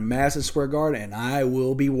SmackDown in Madison Square Garden, and I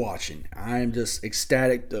will be watching. I am just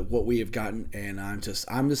ecstatic at what we have gotten, and I'm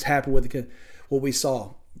just happy with what we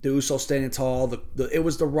saw. The Usos standing tall. It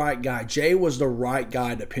was the right guy. Jey was the right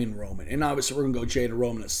guy to pin Roman, and obviously we're gonna go Jey to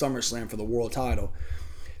Roman at SummerSlam for the world title,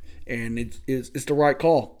 and it's the right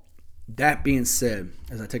call. That being said,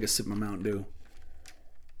 as I take a sip of my Mountain Dew,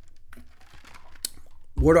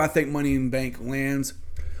 where do I think Money in the Bank lands?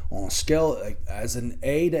 On a scale as an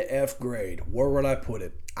A to F grade, where would I put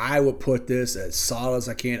it? I would put this as solid as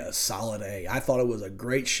I can, a solid A. I thought it was a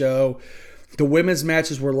great show. The women's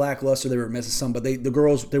matches were lackluster. They were missing some, but the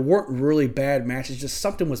girls, they weren't really bad matches. Just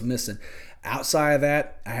something was missing. Outside of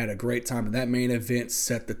that, I had a great time. And that main event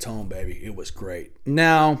set the tone, baby. It was great.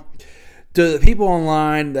 Now, to the people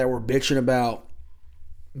online that were bitching about,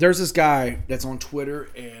 there's this guy that's on Twitter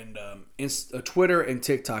and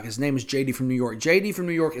TikTok. His name is JD from New York. JD from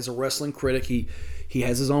New York is a wrestling critic. He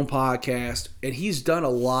has his own podcast, and he's done a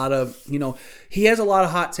lot of, he has a lot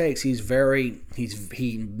of hot takes. He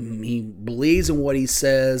believes in what he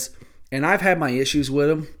says, and I've had my issues with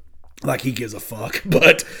him. Like, he gives a fuck,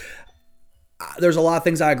 but there's a lot of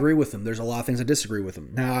things I agree with him. There's a lot of things I disagree with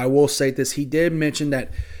him. Now, I will say this. He did mention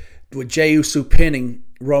that with Jey Uso pinning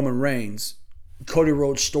Roman Reigns, Cody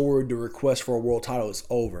Rhodes' story to request for a world title is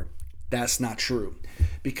over. That's not true,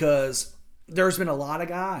 because there's been a lot of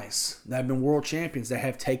guys that have been world champions that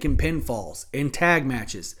have taken pinfalls in tag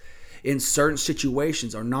matches, in certain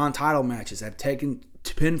situations or non-title matches, have taken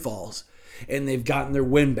pinfalls and they've gotten their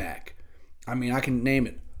win back. I mean, I can name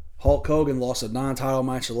it. Hulk Hogan lost a non-title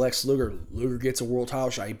match to Lex Luger. Luger gets a world title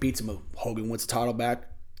shot. He beats him. Hogan wins the title back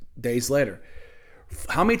days later.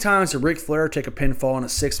 How many times did Ric Flair take a pinfall in a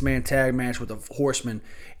 6-man tag match with a Horseman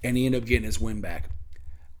and he ended up getting his win back?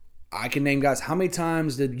 I can name guys. How many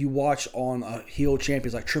times did you watch on heel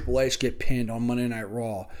champions like Triple H get pinned on Monday Night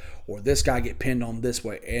Raw, or this guy get pinned on this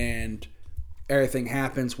way, and everything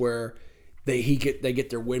happens where they get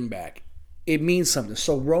their win back? It means something.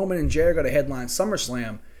 So Roman and Jey are going to headline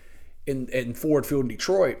SummerSlam in Ford Field in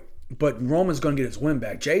Detroit, but Roman's going to get his win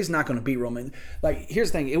back. Jey's not going to beat Roman. Like,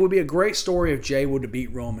 here's the thing. It would be a great story if Jey would have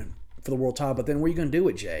beat Roman. for the world title. But then what are you going to do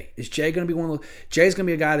with Jay? Is Jay going to be one of the? Jay's going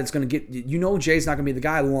to be a guy that's going to get. Jay's not going to be the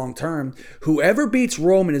guy long term. Whoever beats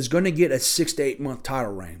Roman is going to get a 6 to 8 month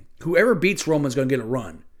title reign. Whoever beats Roman is going to get a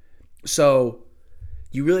run. So,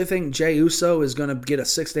 you really think Jey Uso is going to get a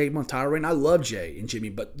 6 to 8 month title reign? I love Jay and Jimmy,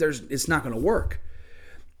 but it's not going to work.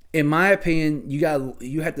 In my opinion,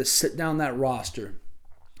 you have to sit down that roster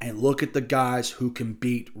and look at the guys who can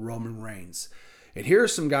beat Roman Reigns. And here are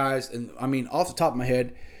some guys, and I mean, off the top of my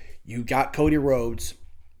head, you got Cody Rhodes,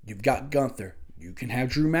 you've got Gunther, you can have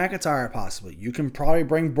Drew McIntyre possibly, you can probably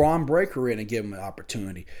bring Braun Breaker in and give him an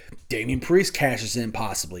opportunity. Damian Priest cashes in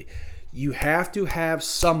possibly. You have to have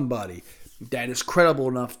somebody that is credible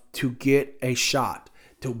enough to get a shot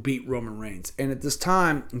to beat Roman Reigns. And at this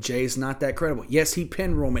time, Jay's not that credible. Yes, he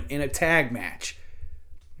pinned Roman in a tag match.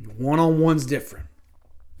 One-on-one's different.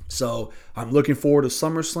 So I'm looking forward to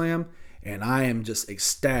SummerSlam, and I am just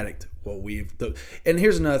ecstatic what we've done. And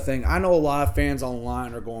here's another thing. I know a lot of fans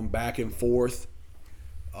online are going back and forth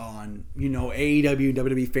on, AEW,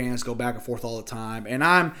 WWE fans go back and forth all the time.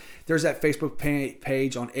 And there's that Facebook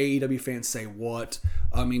page on AEW fans say what.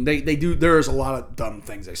 I mean, they do. There's a lot of dumb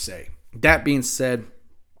things they say. That being said,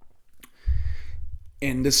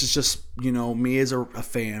 and this is just, me as a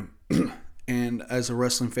fan and as a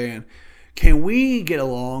wrestling fan, can we get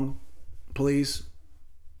along, please?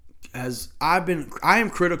 As I am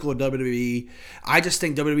critical of WWE. I just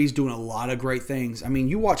think WWE is doing a lot of great things. I mean,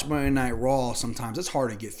 you watch Monday Night Raw sometimes, it's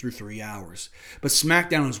hard to get through 3 hours. But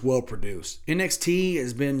SmackDown is well produced. NXT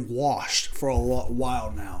has been washed for a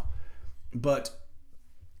while now. But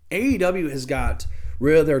AEW has got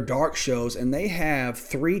rid of their dark shows, and they have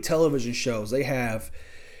 3 television shows.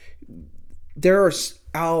 There's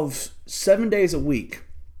out of 7 days a week,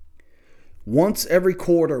 once every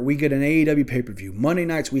quarter, we get an AEW pay-per-view. Monday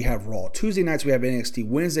nights, we have Raw. Tuesday nights, we have NXT.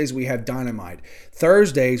 Wednesdays, we have Dynamite.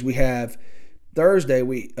 Thursday, we have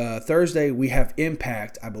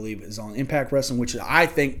Impact, I believe, is on Impact Wrestling, which I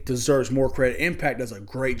think deserves more credit. Impact does a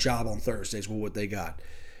great job on Thursdays with what they got.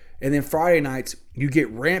 And then Friday nights, you get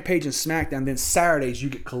Rampage and SmackDown. Then Saturdays, you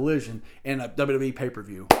get Collision and a WWE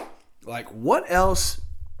pay-per-view. Like, what else?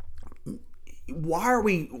 Why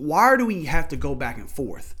do we have to go back and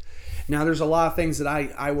forth? Now, there's a lot of things that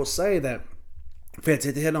I will say that fans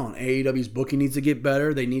hit the head on. AEW's booking needs to get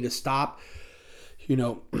better. They need to stop,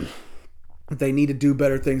 they need to do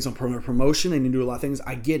better things on promotion. They need to do a lot of things.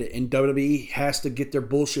 I get it. And WWE has to get their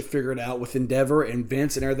bullshit figured out with Endeavor and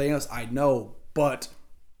Vince and everything else. I know. But,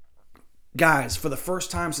 guys, for the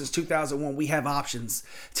first time since 2001, we have options.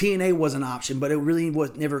 TNA was an option, but it really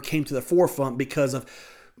never came to the forefront because of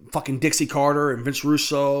fucking Dixie Carter and Vince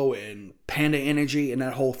Russo and Panda Energy and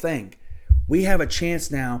that whole thing. We have a chance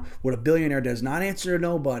now with a billionaire does not answer to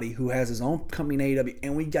nobody who has his own company in AEW,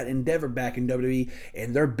 and we got Endeavor back in WWE,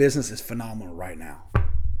 and their business is phenomenal right now.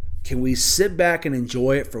 Can we sit back and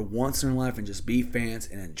enjoy it for once in our life and just be fans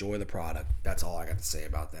and enjoy the product? That's all I got to say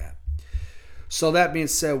about that. So that being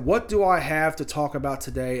said, what do I have to talk about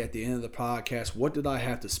today at the end of the podcast? What did I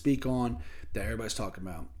have to speak on that everybody's talking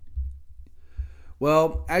about?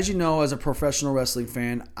 Well, as you know, as a professional wrestling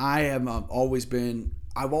fan, I've always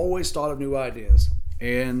thought of new ideas.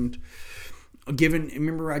 And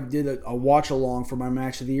remember I did a watch along for my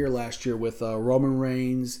match of the year last year with Roman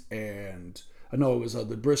Reigns and I know it was the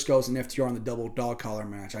Briscoes and FTR in the double dog collar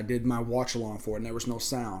match. I did my watch along for it and there was no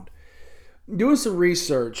sound. Doing some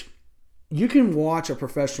research, you can watch a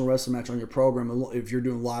professional wrestling match on your program if you're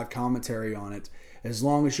doing live commentary on it, as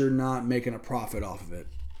long as you're not making a profit off of it.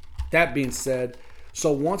 That being said,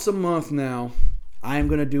 so once a month now, I am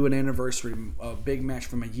going to do an anniversary, a big match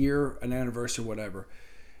from a year, an anniversary, whatever.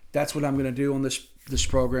 That's what I'm going to do on this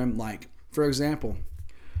program. Like, for example,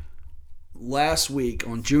 last week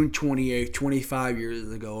on June 28th, 25 years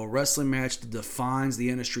ago, a wrestling match that defines the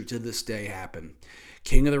industry to this day happened.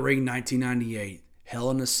 King of the Ring 1998, Hell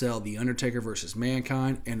in a Cell, The Undertaker versus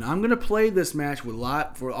Mankind. And I'm going to play this match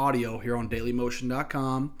for audio here on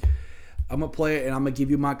dailymotion.com. I'm going to play it, and I'm going to give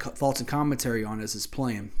you my thoughts and commentary on it as it's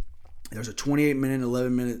playing. There's a 28-minute,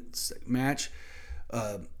 11-minute match.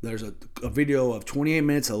 There's a video of 28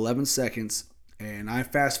 minutes, 11 seconds, and I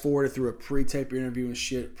fast-forwarded through a pre-tape interview and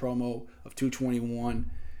shit promo of 221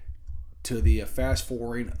 to the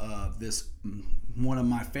fast-forwarding of this, one of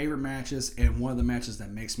my favorite matches and one of the matches that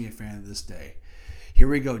makes me a fan of this day. Here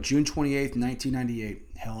we go, June 28th,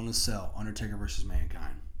 1998, Hell in a Cell, Undertaker versus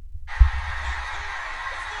Mankind.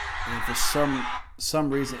 And for some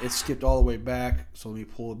reason, it skipped all the way back. So let me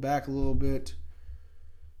pull it back a little bit.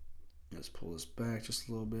 Let's pull this back just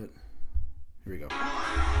a little bit. Here we go.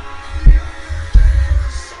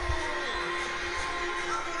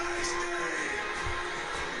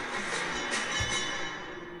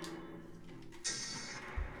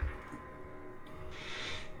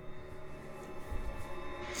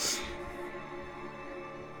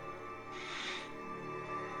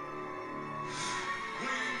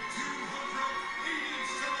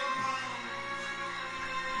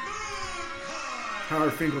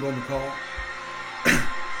 Howard Finkel on the call.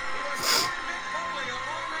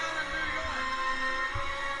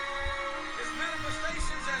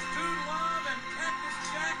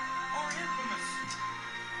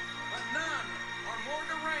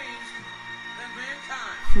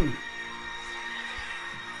 His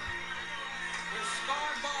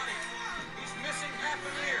scarred body. He's missing half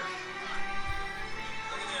an ear.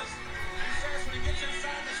 Look at this. He says when he gets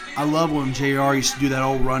inside the steel. I love when JR used to do that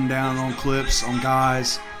old rundown on clips on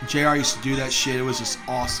guys. JR used to do that shit. It was just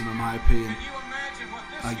awesome in my opinion. Can you imagine what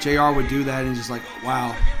this Like JR would do that and just like,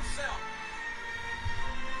 wow. himself?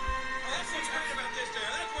 That's what's great about this, JR.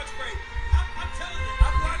 That's what's great. I'm telling you,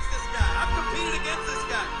 I've watched this guy. I've competed against this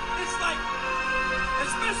guy. It's like,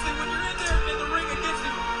 especially when you're in there in the ring against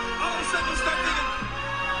him, all of a sudden you start thinking,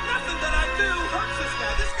 nothing that I do hurts this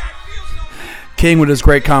guy. This guy feels no pain. King with his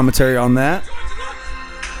great commentary on that. George, look!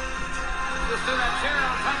 Just see that chair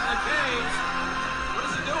on top of the cage. What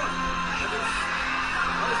is he doing?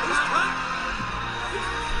 He's climbing.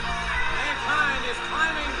 Mankind is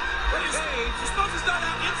climbing the cage. He's supposed to start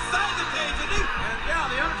out inside the cage, isn't he? And yeah,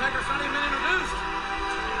 the Undertaker's not even been introduced.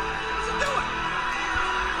 What's he doing?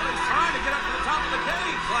 Well, he's trying to get up to the top of the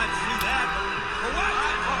cage. Well, I see that. For what?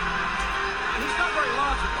 He's not very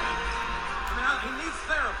logical. I mean, he needs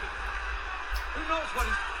therapy. Who knows what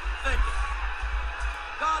he's thinking?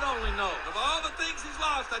 God only knows. Of all the things he's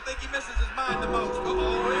lost, I think he misses his mind the most. Oh,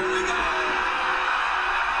 here we go.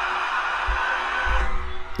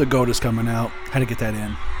 The GOAT is coming out. Had to get that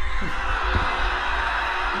in.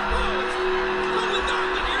 Totally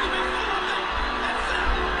dark in here. He may fall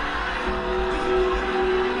off that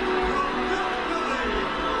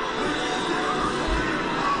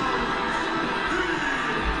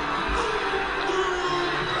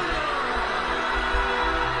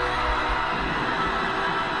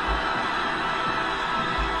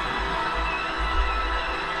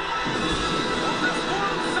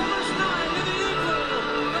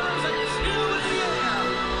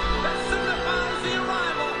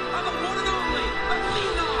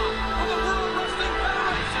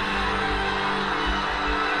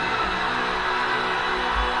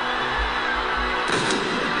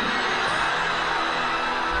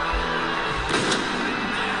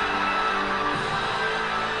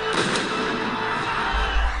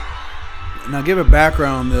Now, give a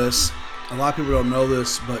background on this. A lot of people don't know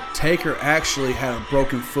this, but Taker actually had a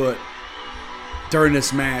broken foot during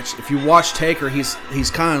this match. If you watch Taker, he's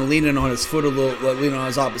kind of leaning on his foot a little, like leaning on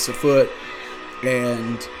his opposite foot,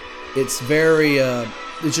 and it's very.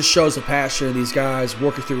 It just shows the passion of these guys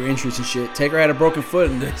working through injuries and shit. Taker had a broken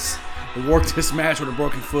foot in this. He worked this match with a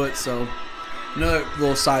broken foot, so another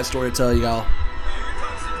little side story to tell y'all.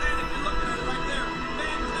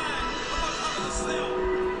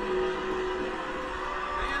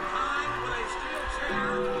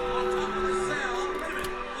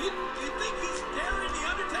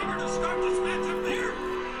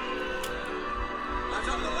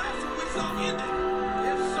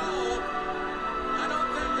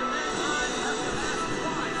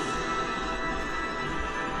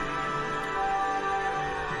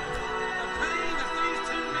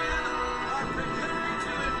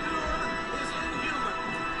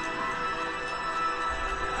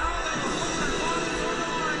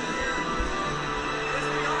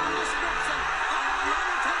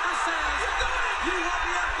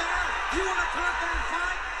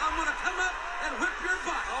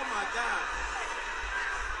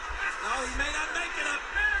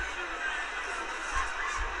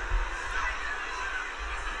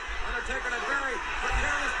 Taking a very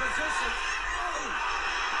precarious position.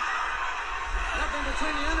 Nothing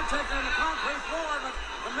between the Undertaker and the concrete floor but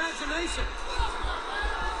imagination.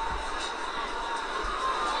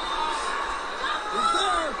 He's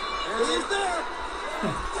there. And he's there.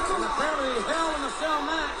 And apparently the Hell in a Cell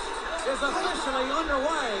match is officially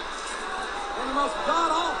underway in the most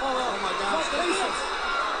god-awful locations.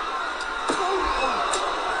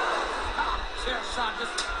 Chair shot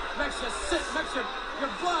just makes you sick, makes your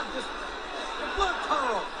blood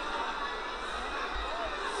curl.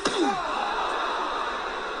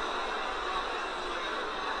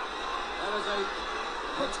 That is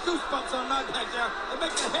puts goosebumps on my back there. It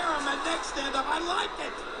makes the hair on my neck stand up. I like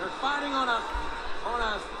it. They're fighting on a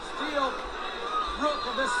steel roof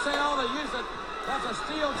of this cell. They use it. That's a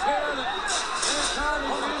steel chair that Mankind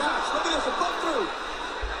is using. Look at this, a foot through.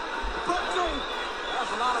 That's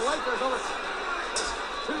a lot of weight. There's over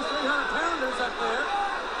 200-300 pounders up there.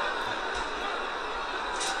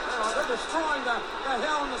 They're destroying the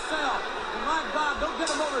Hell in the Cell. And my God, don't get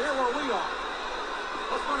them over here where we are.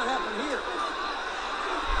 What's going to happen here?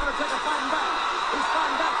 Undertaker fighting back. He's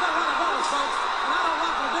fighting back. They're running balls, folks. And I don't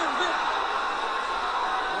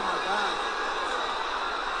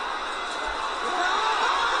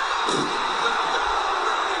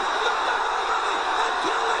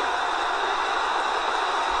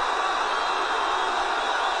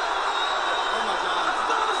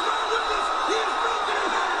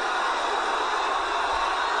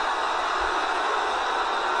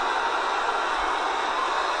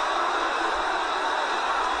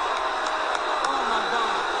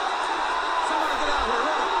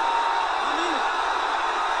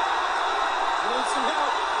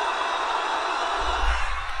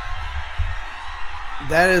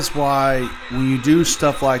that is why when you do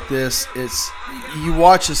stuff like this, you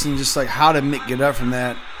watch this and just like, how did Mick get up from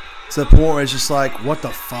that to the point where it's just like, what the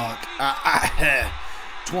fuck?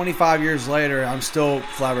 25 years later, I'm still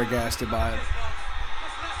flabbergasted by it.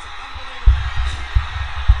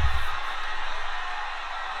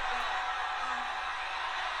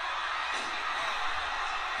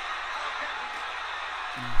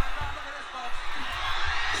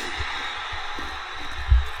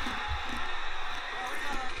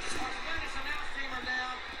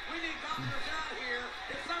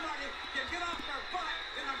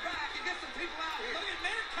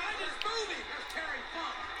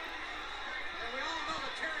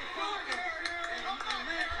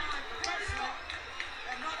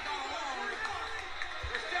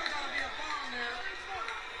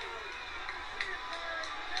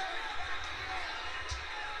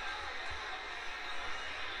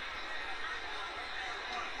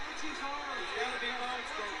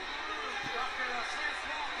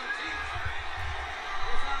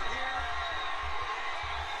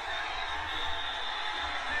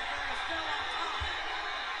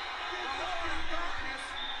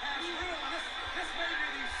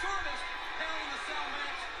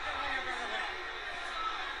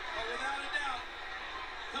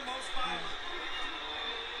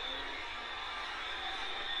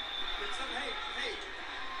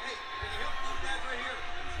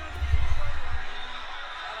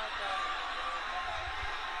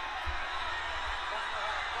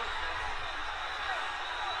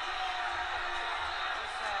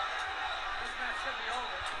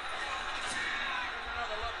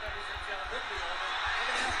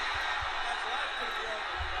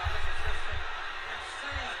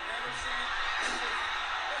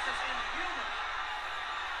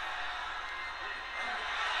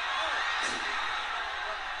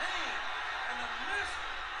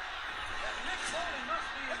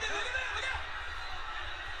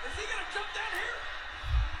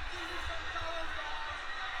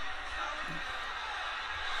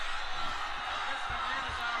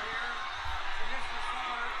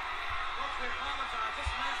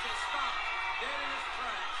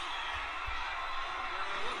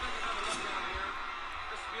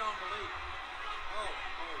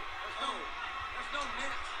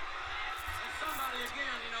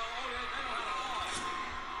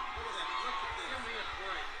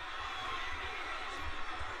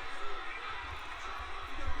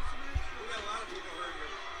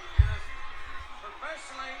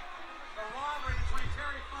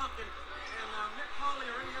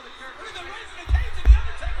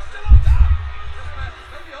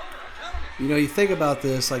 You know, you think about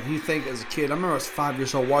this, like you think as a kid, I remember I was 5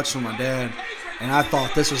 years old watching with my dad, and I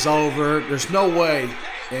thought this was over. There's no way.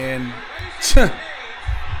 And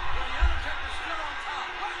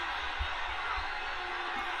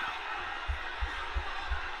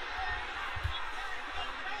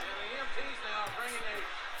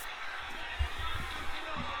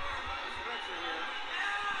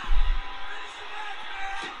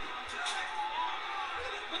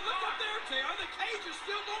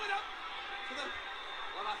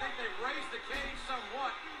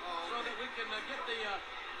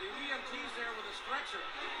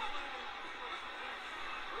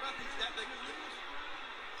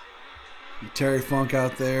Terry Funk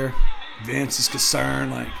out there, Vince is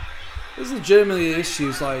concerned. Like, there's legitimately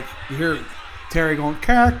issues. Like, you hear Terry going,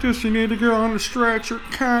 "Cactus, you need to get on the stretcher.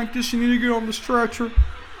 Cactus, you need to get on the stretcher."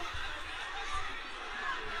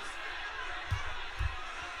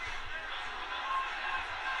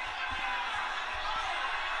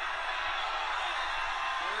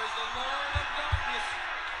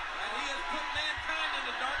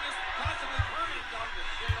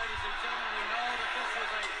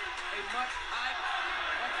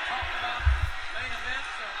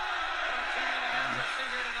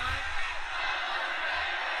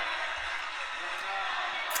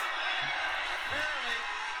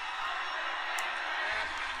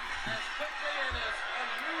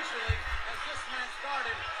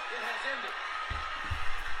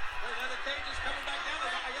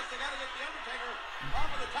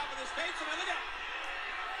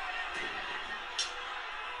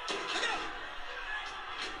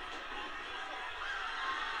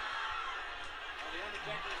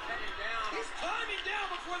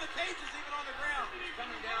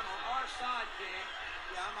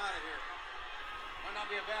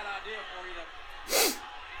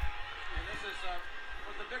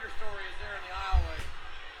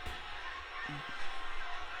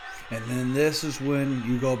 And then this is when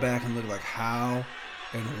you go back and look like how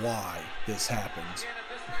and why this happens.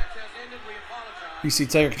 You see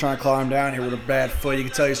Taker trying to climb down here with a bad foot. You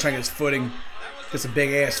can tell he's trying to get his footing. Got some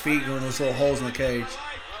big ass feet going in those little holes in the cage.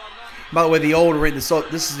 By the way, the old arena,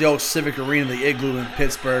 this is the old Civic Arena, the Igloo in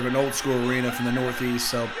Pittsburgh, an old school arena from the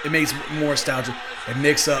Northeast, so it makes more nostalgia. It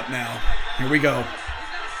mix up now. Here we go.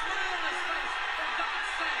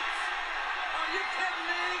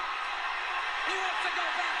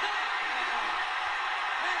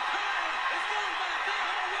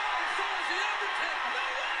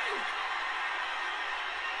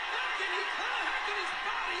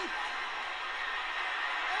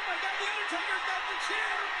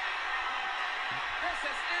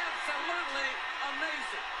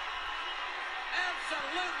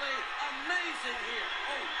 Absolutely amazing here.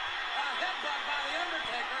 Oh, a headbutt by the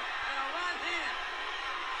Undertaker and a right hand.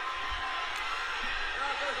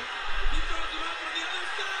 He throws him up on the other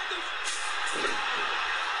side. That's what he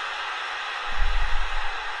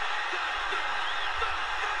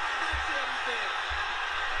did.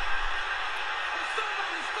 And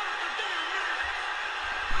somebody stop the damn match.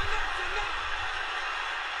 Enough's enough.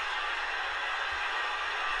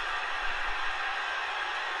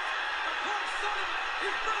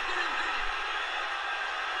 He's broken in half.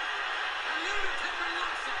 And the Undertaker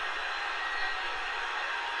knocks him.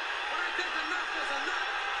 But I think enough is enough.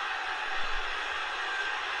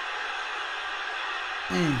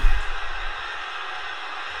 Oh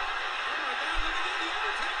my God, look at that. The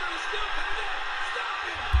Undertaker is still coming down. Stop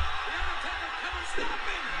him. The Undertaker coming, stop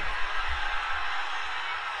him.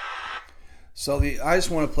 So I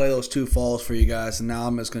just want to play those two falls for you guys, and now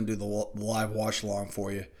I'm just going to do the live watch along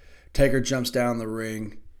for you. Taker jumps down the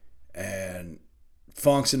ring, and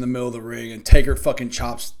Funk's in the middle of the ring, and Taker fucking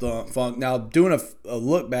chops Funk. Now, doing a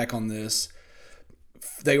look back on this,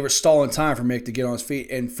 they were stalling time for Mick to get on his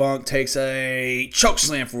feet, and Funk takes a choke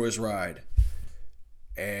slam for his ride.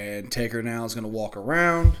 And Taker now is going to walk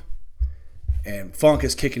around, and Funk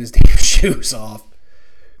is kicking his damn shoes off.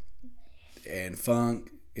 And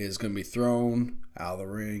Funk is going to be thrown out of the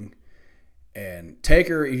ring. And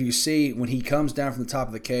Taker, if you see, when he comes down from the top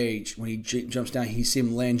of the cage, when he jumps down, you see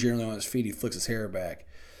him land generally on his feet. He flicks his hair back.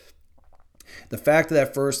 The fact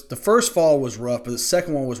that the first fall was rough, but the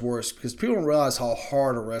second one was worse because people don't realize how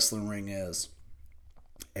hard a wrestling ring is.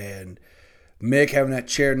 And Mick having that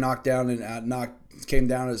chair knocked down and came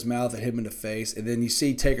down in his mouth and hit him in the face. And then you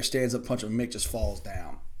see Taker stands up, punch him, and Mick just falls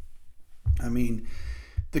down. I mean,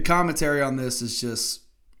 the commentary on this is just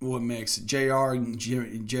what makes it. JR and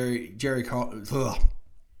Jim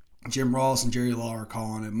Ross and Jerry Lawler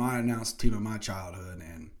calling it my announced team of my childhood.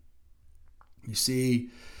 And you see,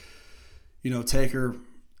 Taker,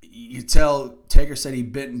 you tell Taker said he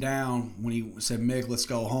bent down when he said, Mick, let's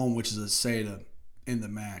go home, which is a say to end the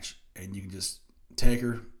match. And you can just,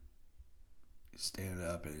 Taker stand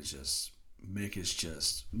up, and it's just, Mick is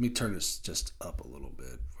just, let me turn this just up a little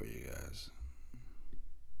bit for you guys.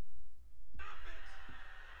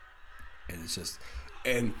 And it's just,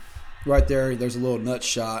 and right there's a little nut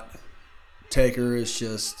shot. Taker is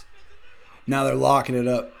just, now they're locking it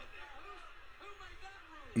up.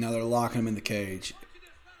 Now they're locking him in the cage.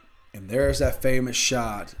 And there's that famous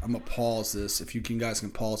shot. I'm going to pause this. If you guys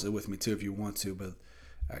can pause it with me too if you want to, but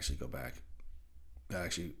actually go back. I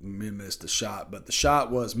actually missed the shot. But the shot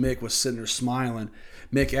was Mick was sitting there smiling.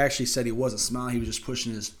 Mick actually said he wasn't smiling. He was just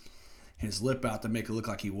pushing his lip out to make it look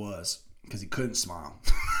like he was because he couldn't smile.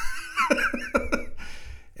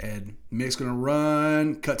 And Mick's going to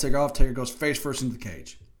run, cut Taker off. Taker goes face first into the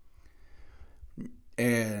cage.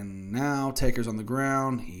 And now Taker's on the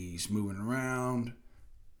ground. He's moving around.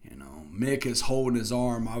 Mick is holding his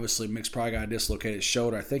arm. Obviously, Mick's probably got a dislocated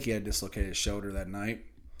shoulder. I think he had a dislocated shoulder that night.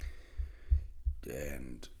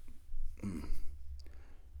 And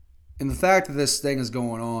the fact that this thing is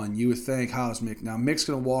going on, you would think, how's Mick? Now, Mick's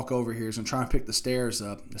going to walk over here. He's going to try and pick the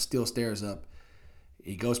steel stairs up.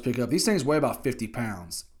 He goes pick it up. These things weigh about 50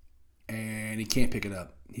 pounds. And he can't pick it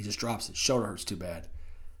up. He just drops it. Shoulder hurts too bad.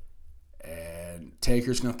 And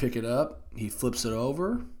Taker's going to pick it up. He flips it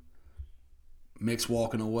over. Mick's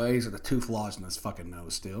walking away. He's got the tooth lodged in his fucking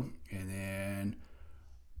nose still. And then,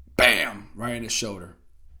 bam! Right in his shoulder.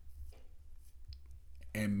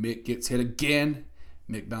 And Mick gets hit again.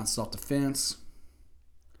 Mick bounces off the fence.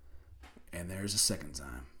 And there's a second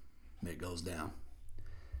time. Mick goes down.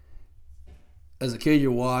 As a kid,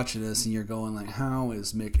 you're watching this and you're going like, how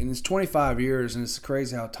is Mick? And it's 25 years and it's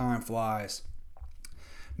crazy how time flies.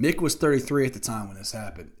 Mick was 33 at the time when this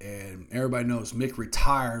happened. And everybody knows Mick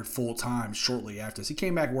retired full-time shortly after this. He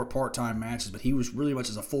came back and worked part-time matches, but he was really much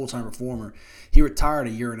as a full-time performer. He retired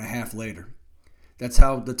a year and a half later. That's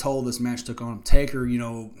how the toll this match took on him. Taker,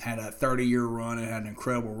 had a 30-year run and had an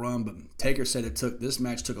incredible run, but Taker said this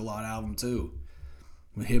match took a lot out of him too.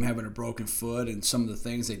 with him having a broken foot and some of the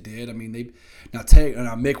things they did. I mean, now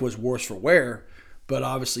Mick was worse for wear, but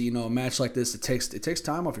obviously, a match like this, it takes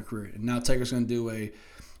time off your career. And now Taker's going to do a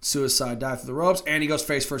suicide dive through the ropes, and he goes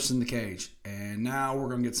face first in the cage. And now we're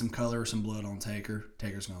going to get some color, some blood on Taker.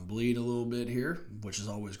 Taker's going to bleed a little bit here, which is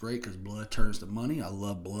always great because blood turns to money. I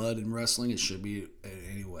love blood in wrestling. It should be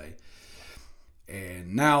anyway.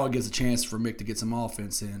 And now it gives a chance for Mick to get some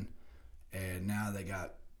offense in. And now they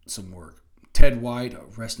got some work. Ted White,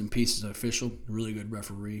 rest in peace, is an official, really good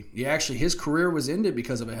referee. His career was ended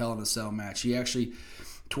because of a Hell in a Cell match. He actually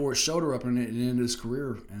tore his shoulder up and it ended his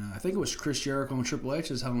career. And I think it was Chris Jericho and Triple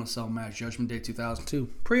H's Hell in a Cell match, Judgment Day 2002.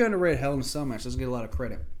 Pretty underrated Hell in a Cell match. Doesn't get a lot of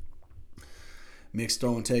credit. Mick's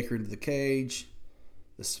throwing Taker into the cage.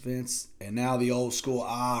 This Vince. And now the old school,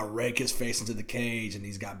 rake his face into the cage and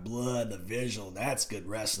he's got blood, the visual. That's good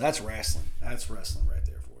wrestling. That's wrestling. That's wrestling right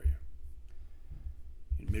there for you.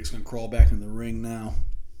 And Mick's going to crawl back into the ring now.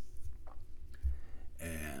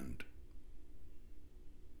 And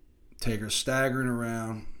Taker's staggering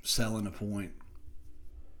around, selling a point.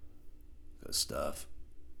 Good stuff.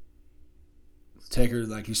 Taker,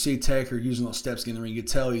 you see Taker using those steps in the ring. You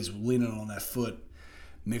can tell he's leaning on that foot.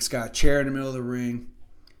 Mick's got a chair in the middle of the ring.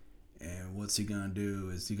 And what's he going to do?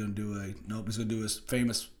 Is he going to do he's going to do his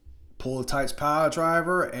famous pull the tights power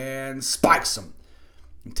driver and spikes him.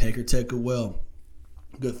 And Taker take it well.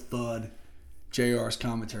 Good thud. JR's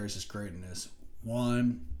commentary is just great in this.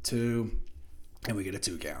 1, 2, and we get a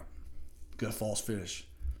 2 count. Good false finish.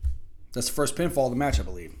 That's the first pinfall of the match, I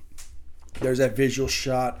believe. There's that visual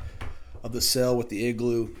shot of the cell with the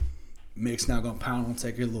igloo. Mick's now going to pound on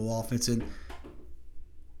Taker, a little offense in.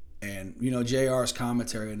 And, JR's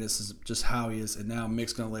commentary, and this is just how he is. And now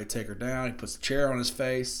Mick's going to lay Taker down. He puts the chair on his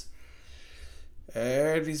face.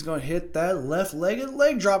 And he's going to hit that left-legged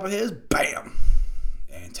leg drop of his. Bam!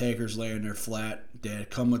 And Taker's laying there flat, dead,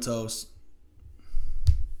 comatose.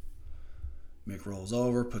 Mick rolls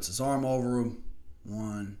over, puts his arm over him.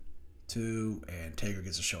 1, 2, and Taker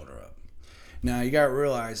gets his shoulder up. Now, you got to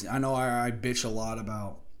realize, I know I bitch a lot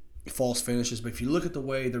about false finishes, but if you look at the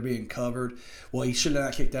way they're being covered, well, he should have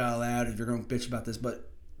not kicked out of that if you're going to bitch about this,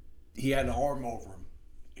 but he had an arm over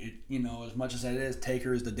him. As much as that is,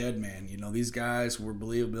 Taker is the dead man. These guys were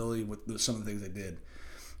believability with some of the things they did.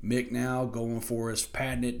 Mick now going for his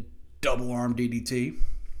patented double arm DDT.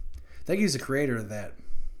 I think he's the creator of that.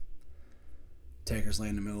 Taker's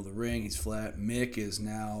laying in the middle of the ring. He's flat. Mick is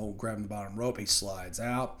now grabbing the bottom rope. He slides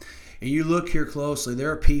out. And you look here closely. There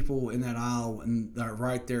are people in that aisle and they're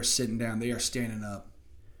right there sitting down. They are standing up.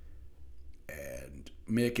 And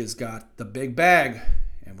Mick has got the big bag.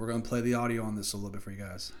 And we're going to play the audio on this a little bit for you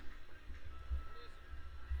guys.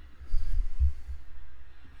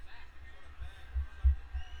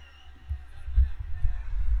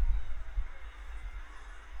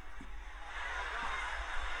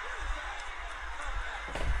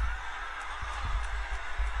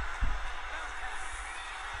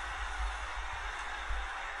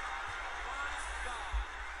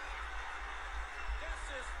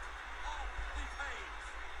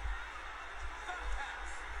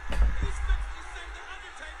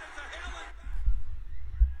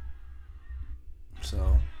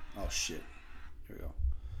 Shit. Here we go.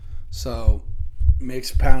 So,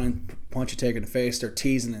 Mick's pounding, punch Taker in the face. They're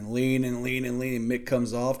teasing and leaning. Mick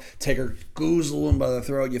comes off. Taker goozles him by the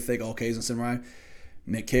throat. You think, okay, he's in right.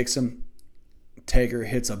 Mick kicks him. Taker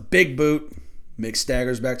hits a big boot. Mick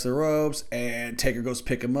staggers back to the ropes, and Taker goes to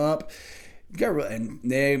pick him up.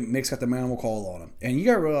 Mick's got the manimal call on him. And you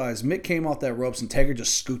got to realize, Mick came off that ropes, and Taker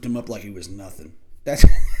just scooped him up like he was nothing. That's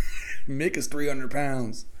Mick is 300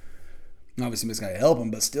 pounds. Obviously, Mick's got to help him,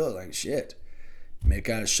 but still, shit. Mick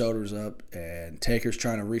got his shoulders up, and Taker's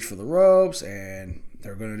trying to reach for the ropes, and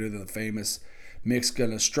they're going to do the famous Mick's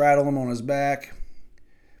going to straddle him on his back,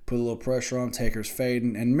 put a little pressure on. Taker's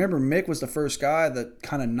fading. And remember, Mick was the first guy that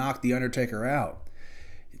kind of knocked The Undertaker out.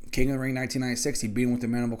 King of the Ring 1996, he beat him with the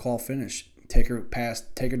Mandible Claw finish. Taker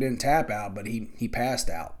didn't tap out, but he passed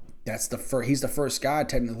out. He's the first guy,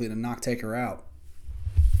 technically, to knock Taker out.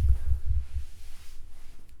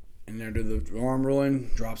 And they're doing the arm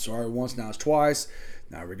rolling. Drops the arm once, now it's twice.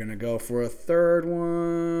 Now we're going to go for a third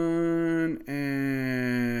one.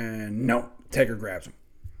 And no. Taker grabs him.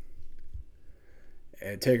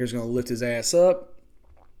 And Taker's going to lift his ass up.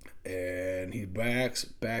 And he backs.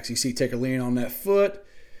 You see Taker leaning on that foot.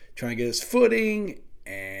 Trying to get his footing.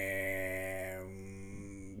 And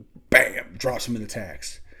bam. Drops him in the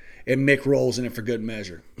tacks. And Mick rolls in it for good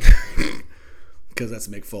measure. Because that's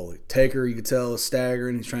Mick Foley. Taker, you can tell, is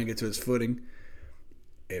staggering. He's trying to get to his footing.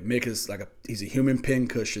 And Mick is he's a human pin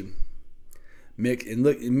cushion.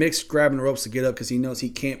 Mick's grabbing the ropes to get up because he knows he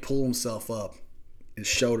can't pull himself up, his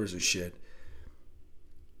shoulders and shit.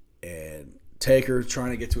 And Taker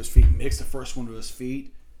trying to get to his feet. Mick's the first one to his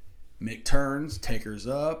feet. Mick turns, Taker's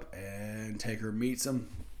up, and Taker meets him.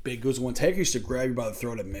 Big goes one. Taker used to grab you by the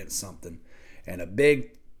throat and meant something. And a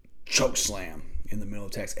big choke slam in the middle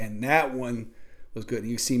of text. And that one was good.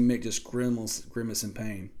 You see Mick just grimace in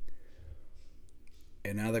pain.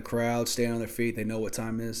 And now the crowd staying on their feet. They know what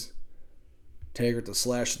time it is. Taker at the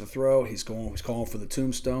slash to the throat. He's calling for the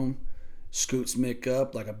tombstone. Scoots Mick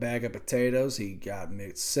up like a bag of potatoes. He got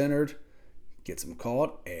Mick centered. Gets him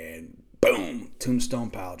caught. And boom. Tombstone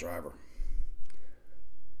pile driver.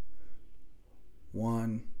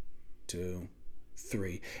 1, 2,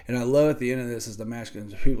 3. And I love at the end of this is the match.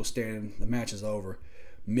 Because people standing. The match is over.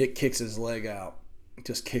 Mick kicks his leg out.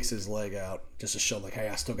 Just kicks his leg out. Just to show like, hey,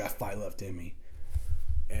 I still got fight left in me.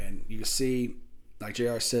 And you can see, like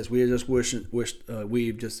JR says, we've just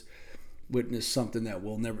witnessed something that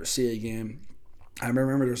we'll never see again. I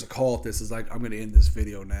remember there's a call at this. It's like, I'm going to end this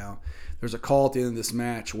video now. There's a call at the end of this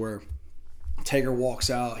match where Taker walks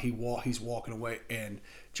out. He's walking away, and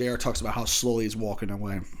JR talks about how slowly he's walking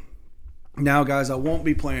away. Now, guys, I won't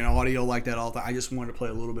be playing audio like that all the time. I just wanted to play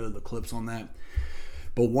a little bit of the clips on that.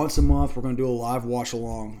 But once a month, we're going to do a live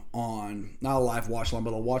watch-along on, not a live watch-along,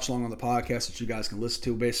 but a watch-along on the podcast that you guys can listen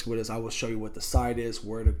to. Basically, what it is, I will show you what the site is,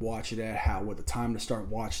 where to watch it at, what the time to start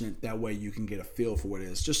watching it. That way you can get a feel for what it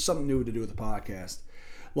is. Just something new to do with the podcast.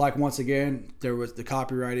 Like, once again, there was the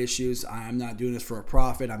copyright issues. I'm not doing this for a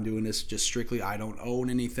profit. I'm doing this just strictly, I don't own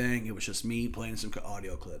anything. It was just me playing some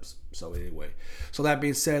audio clips. So anyway. So that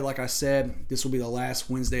being said, like I said, this will be the last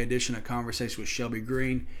Wednesday edition of Conversation with Shelby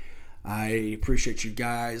Green. I appreciate you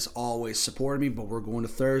guys always supporting me, but we're going to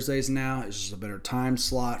Thursdays now. It's just a better time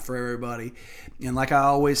slot for everybody. And like I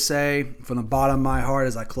always say, from the bottom of my heart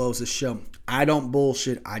as I close this show, I don't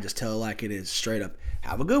bullshit. I just tell it like it is, straight up.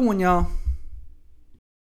 Have a good one, y'all.